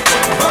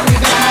 I've only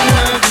got my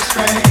word to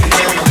spread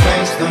and a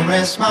place to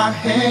rest my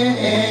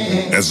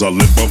head. As I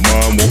live my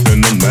mind,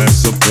 walking a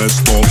massive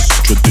best thoughts.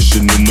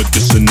 Traditional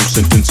medicinal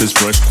sentences,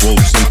 fresh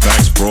quotes and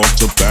facts brought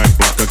to back.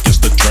 Block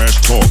against the trash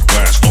talk,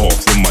 blast off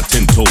when my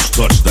 10 toes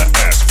touch the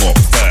asphalt.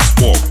 Fast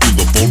walk through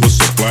the boulders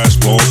of glass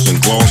balls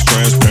and gloss,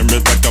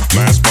 transparent like a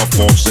mask by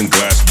forks and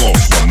glass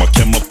balls. While my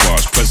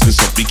camouflage presence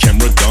of the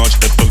camera dodge,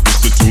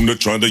 effortless the tuner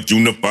trying to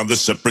unify the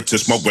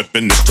separatists. My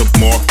weapon is to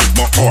market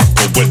my art,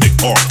 poetic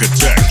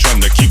architect,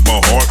 trying to keep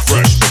my heart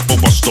fresh before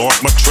I start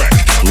my track.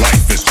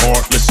 Life is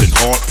heartless and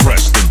hard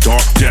pressed in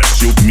dark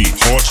depths. You'll meet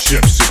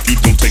hardships if you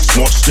don't take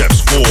smart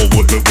steps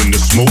forward. But when the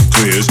smoke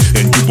clears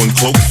and you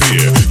uncloak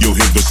fear, you'll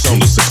hear the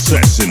sound of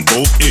success in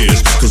both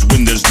ears. Cause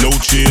when there's no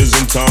cheers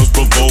and times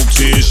provoke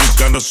tears, you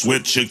gotta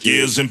switch your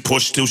gears and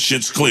push till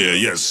shit's clear.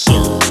 Yes, sir.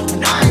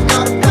 And I ain't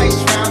got a place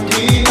round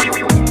here.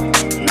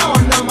 No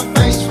one know my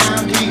face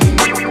round here.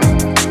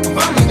 I've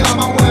only got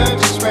my word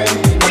to spread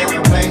and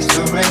a place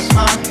to rest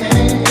my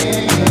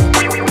head.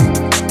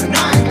 And I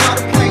ain't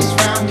got a place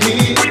round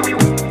here.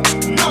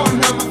 No one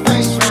know my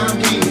face round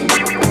here.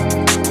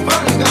 I've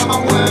only got my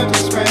word to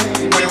spread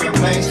and a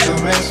place to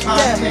rest my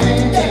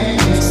head.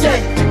 Say,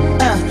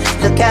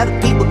 look how the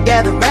people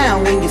gather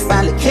round when you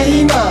finally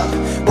came up.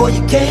 Boy,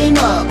 you came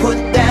up, put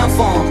it down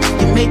for 'em.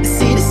 You made the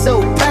city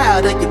so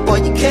proud of you. Boy,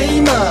 you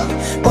came up.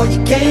 Boy,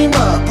 you came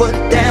up, put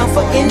it down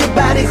for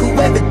anybody who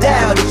ever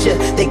doubted you.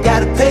 They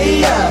gotta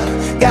pay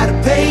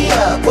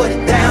up, put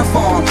it down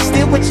for 'em.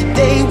 Still with your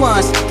day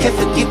ones, can't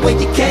forget where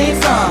you came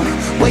from.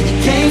 Where you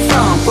came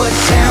from, put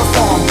it down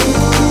for 'em.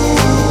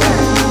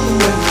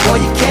 Boy,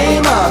 you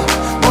came up,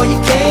 put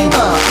it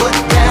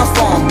down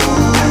for 'em.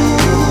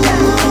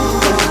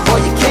 Boy,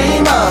 you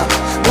came up,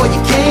 put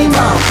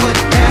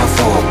it down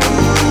for 'em.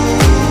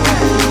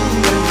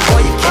 Boy,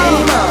 you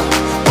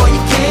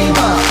came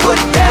up, put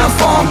it down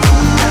for 'em.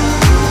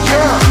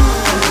 Yeah.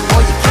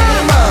 Boy, you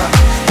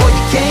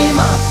came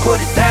up, put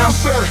it down,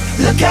 sir.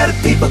 Look how the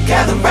people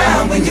gather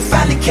round when you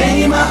finally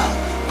came up.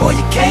 Boy,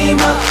 you came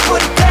up,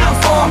 put it down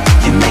for 'em.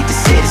 You make the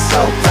city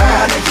so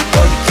proud of you.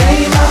 Boy, you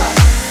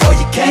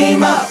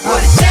came up,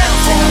 put it down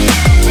for 'em.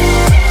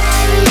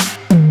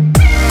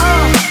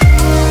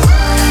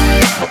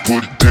 I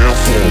put it down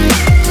for 'em.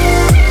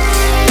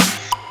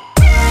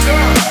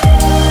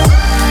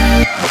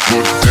 I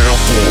put it down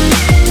for 'em.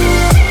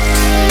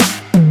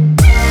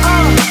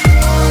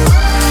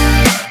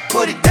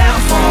 Put it down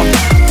for 'em.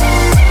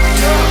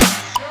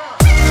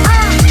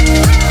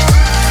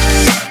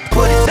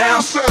 Put it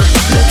down, sir.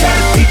 Look how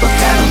the people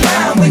got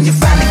around when you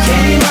finally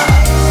came up.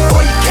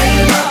 Boy, you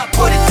came up,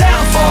 put it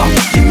down for 'em.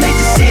 You make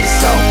the city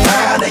so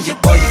proud of you.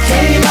 Boy, you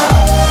came up,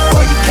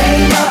 put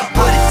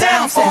it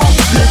down for 'em.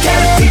 Look how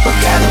the people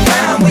got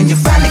around when you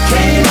finally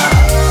came up.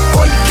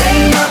 Boy, you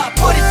came up,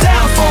 put it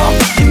down for 'em.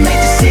 You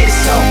make the city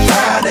so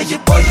proud of you.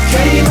 Boy, you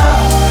came up,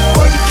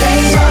 put it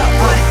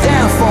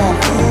down for 'em.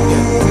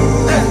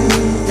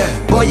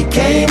 Boy, you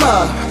came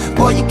up,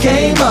 Boy, you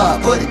came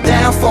up, put it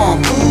down for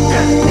him.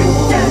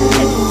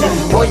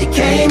 Boy, you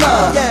came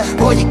up,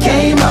 boy, you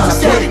came up,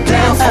 put it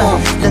down for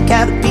him. Look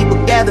how the people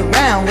gather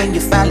round when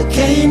you finally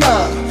came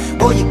up.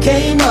 Boy, you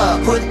came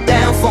up, put it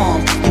down for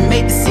him. You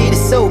made the city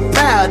so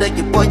proud of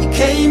you. Boy, you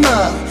came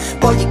up,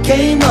 boy, you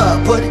came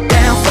up, put it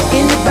down for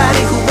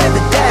anybody who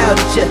ever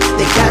doubted you.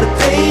 They gotta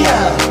pay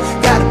up,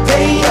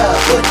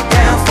 put it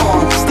down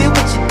for them. Still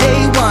with your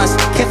day ones,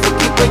 can't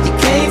forget where you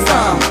came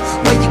from,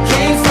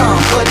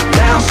 put it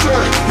down.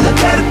 Look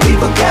how the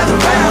people gather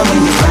round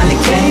when you finally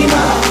came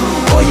up.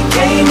 Boy, you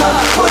came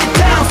up, put it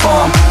down for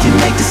them. You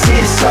make the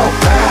city so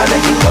proud of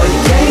you. Boy,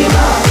 you came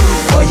up,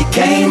 boy, you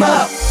came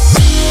up.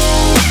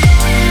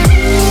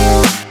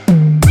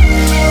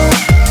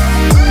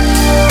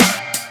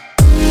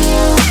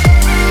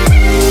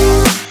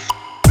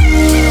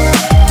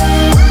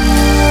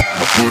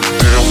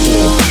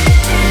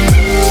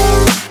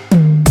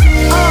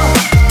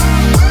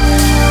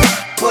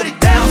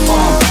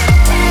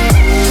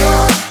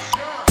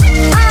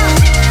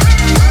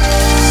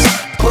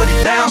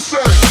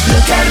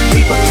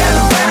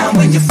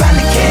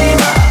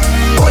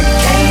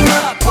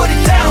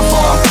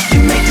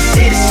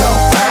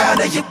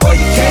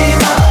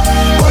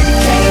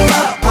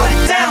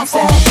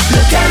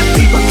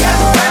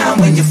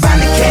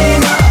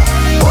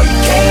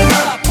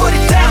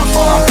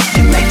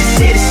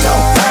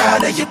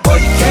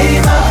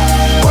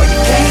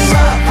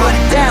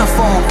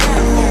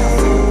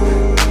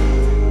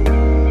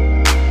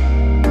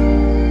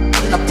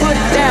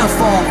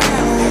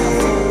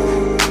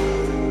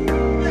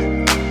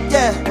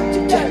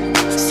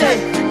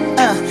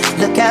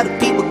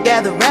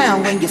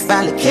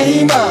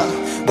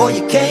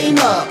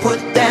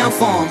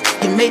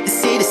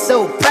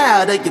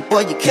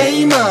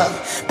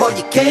 Boy,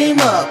 you came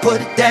up,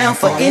 put it down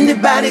for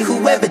anybody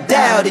who ever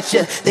doubted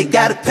you. They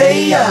gotta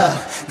pay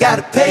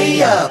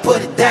up,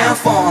 put it down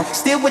for them.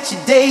 Still with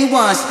your day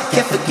ones,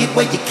 can't forget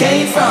where you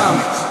came from,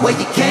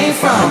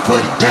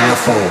 put it down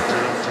for them.